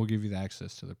and then we'll give you the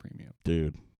access to the premium?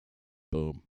 dude.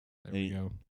 Boom. There we Hey.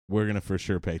 go. We're gonna for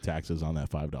sure pay taxes on that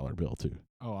 $5 bill too.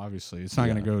 Oh, obviously. It's not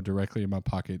going to Yeah. go directly in my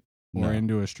pocket or No.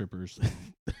 into a stripper's.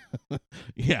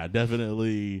 Yeah,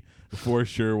 definitely for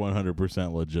sure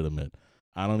 100% legitimate.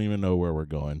 I don't even know where we're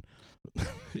going.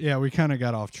 Yeah, we kind of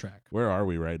got off track. Where are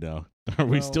we right now? Are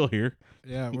we Well, still here?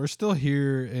 Yeah, we're still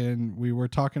here, and we were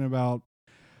talking about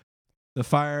the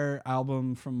Fire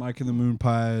album from Mike and the Moon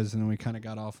Pies, and then we kind of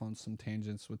got off on some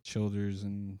tangents with Childers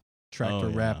and Tractor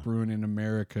yeah. Rap ruining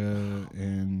America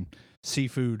and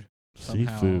seafood.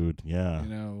 Somehow, Seafood,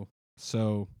 yeah.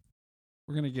 So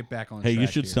we're gonna get back on Hey, track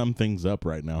you should here. sum things up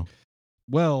right now.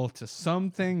 Well, to sum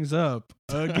things up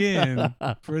again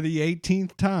for the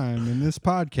 18th time in this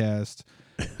podcast,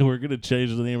 We're gonna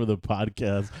change the name of the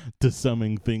podcast to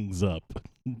Summing Things Up.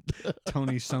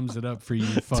 Tony sums it up for you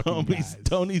fucking guys.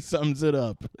 Tony sums it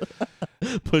up.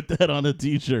 Put that on a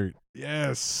t-shirt.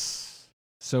 Yes.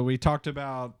 So we talked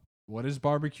about what is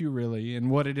barbecue really and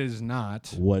what it is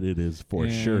not. What it is for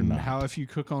sure and not. How if you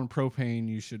cook on propane,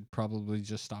 you should probably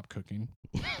just stop cooking.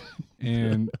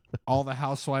 And all the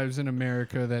housewives in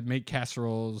America that make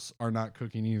casseroles are not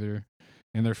cooking either.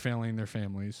 And they're failing their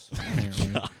families.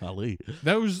 Apparently. Golly.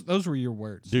 Those were your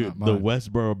words. Dude, not the mine.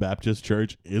 Westboro Baptist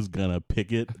Church is gonna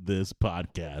picket this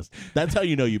podcast. That's how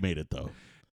you know you made it, though.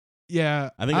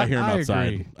 Yeah. I think I hear him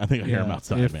outside. agree. I think I hear him Yeah,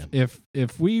 outside, man.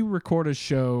 If we record a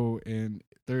show and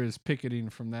there is picketing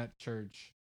from that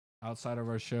church outside of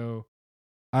our show,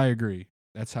 I agree.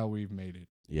 That's how we've made it.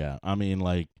 Yeah, I mean,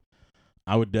 like,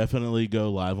 I would definitely go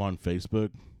live on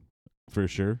Facebook for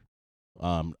sure.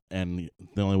 And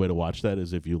the only way to watch that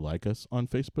is if you like us on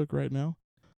Facebook right now.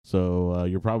 So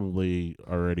you're probably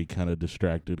already kind of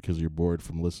distracted because you're bored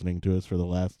from listening to us for the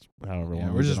last however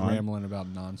long. We're just on. rambling about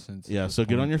nonsense. Yeah, so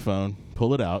get on your phone,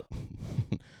 pull it out,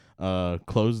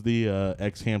 close the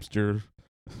X-Hamster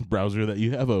browser that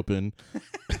you have open,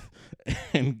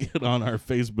 and get on our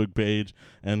Facebook page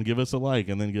and give us a like,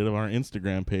 and then get on our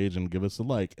Instagram page and give us a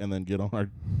like, and then get on our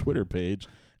Twitter page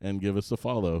and give us a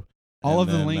follow. All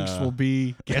of the links will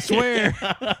be, guess where?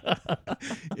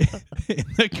 In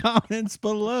the comments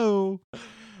below.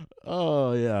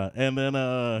 Oh, yeah. And then,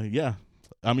 yeah.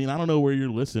 I mean, I don't know where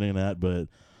you're listening at, but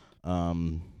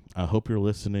I hope you're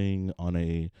listening on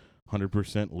a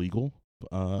 100% legal.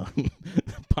 I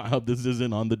hope this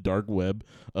isn't on the dark web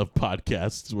of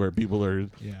podcasts where people are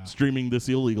streaming this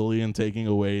illegally and taking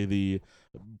away the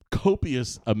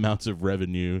copious amounts of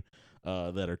revenue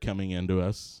that are coming into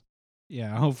us.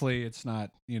 Yeah, hopefully it's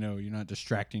not, you're not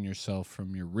distracting yourself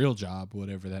from your real job,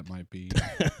 whatever that might be.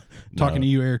 Talking to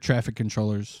you air traffic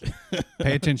controllers.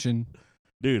 Pay attention.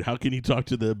 Dude, how can you talk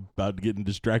to them about getting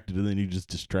distracted and then you just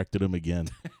distracted them again?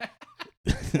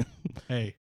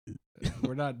 Hey,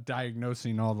 we're not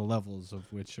diagnosing all the levels of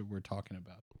which we're talking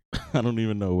about. I don't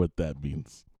even know what that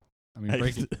means. I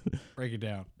mean, break it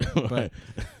down. But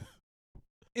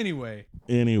anyway.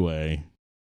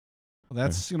 Well,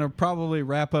 that's going to probably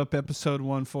wrap up episode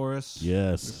 1 for us.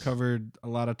 Yes. We've covered a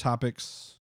lot of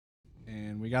topics,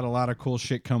 and we got a lot of cool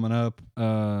shit coming up.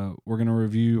 We're going to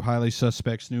review Highly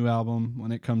Suspect's new album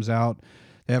when it comes out.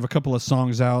 They have a couple of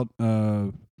songs out.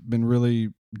 Been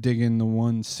really digging the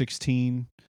 116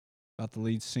 about the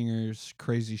lead singer's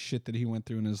crazy shit that he went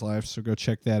through in his life, so go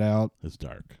check that out. It's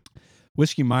dark.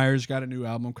 Whiskey Myers got a new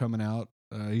album coming out.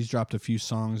 He's dropped a few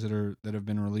songs that have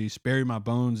been released. Bury My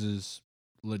Bones is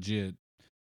legit.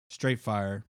 Straight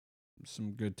fire.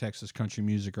 Some good Texas country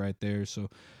music right there. So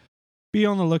be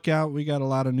on the lookout. We got a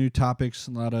lot of new topics,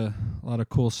 a lot of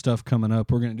cool stuff coming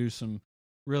up. We're going to do some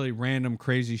really random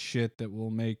crazy shit that we'll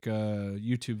make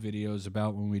YouTube videos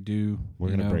about when we do. We're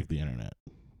going to break the internet.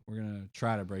 We're going to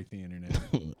try to break the internet.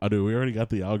 I do. We already got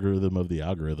the algorithm of the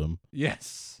algorithm.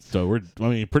 Yes. So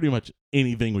pretty much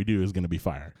anything we do is going to be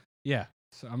fire. Yeah.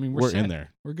 So I mean, we're in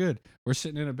there. We're good. We're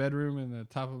sitting in a bedroom in the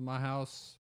top of my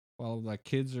house while like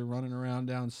kids are running around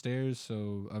downstairs.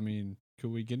 So I mean,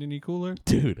 could we get any cooler?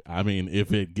 Dude, I mean,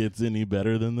 if it gets any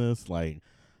better than this, like,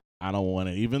 I don't want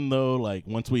it. Even though, like,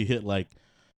 once we hit like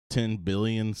 10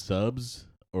 billion subs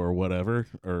or whatever,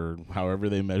 or however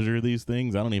they measure these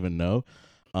things, I don't even know.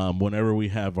 Whenever we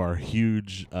have our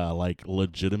huge, like,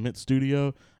 legitimate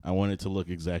studio, I want it to look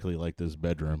exactly like this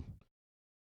bedroom.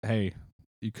 Hey,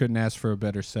 you couldn't ask for a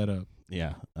better setup.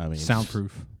 Yeah, I mean,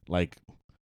 soundproof. Like,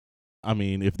 I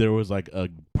mean, if there was like a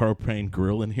propane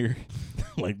grill in here,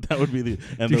 like that would be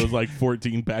and there was like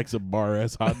 14 packs of Bar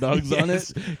S hot dogs on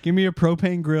it. Give me a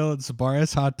propane grill and some Bar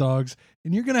S hot dogs,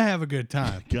 and you're gonna have a good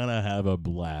time. Gonna have a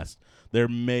blast. There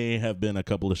may have been a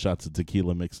couple of shots of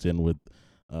tequila mixed in with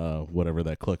whatever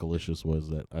that Cluckalicious was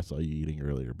that I saw you eating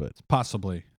earlier, but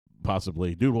possibly.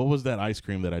 Dude, what was that ice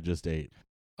cream that I just ate?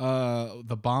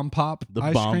 The Bomb Pop. The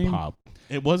ice Bomb cream? Pop.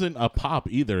 It wasn't a pop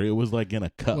either. It was like in a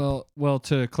cup. Well,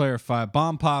 to clarify,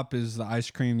 Bomb Pop is the ice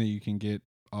cream that you can get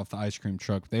off the ice cream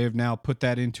truck. They have now put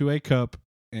that into a cup,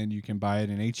 and you can buy it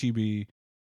in HEB,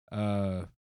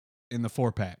 in the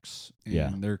 4-packs.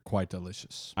 And they're quite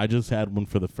delicious. I just had one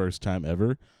for the first time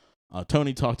ever.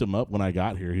 Tony talked him up when I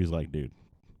got here. He's like, dude,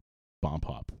 Bomb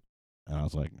Pop. And I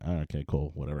was like, oh, okay,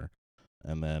 cool, whatever.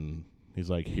 And then he's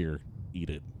like, here, eat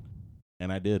it.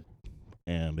 And I did.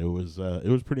 And it was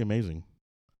pretty amazing.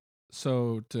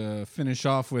 So to finish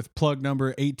off with plug number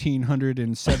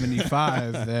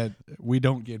 1875 that we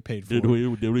don't get paid for. Did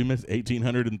we miss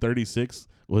 1836?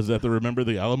 Was that the Remember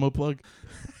the Alamo plug?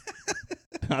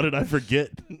 How did I forget?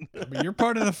 But you're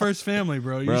part of the first family,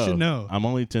 bro. You should know. I'm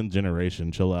only 10th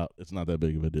generation. Chill out. It's not that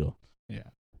big of a deal. Yeah.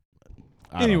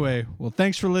 Anyway, well,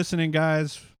 thanks for listening,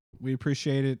 guys. We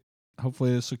appreciate it.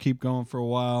 Hopefully this will keep going for a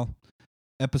while.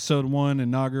 Episode 1,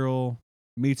 inaugural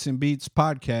Meats and Beats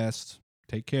podcast.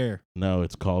 Take care. No,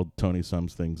 it's called Tony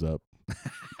Sums Things Up.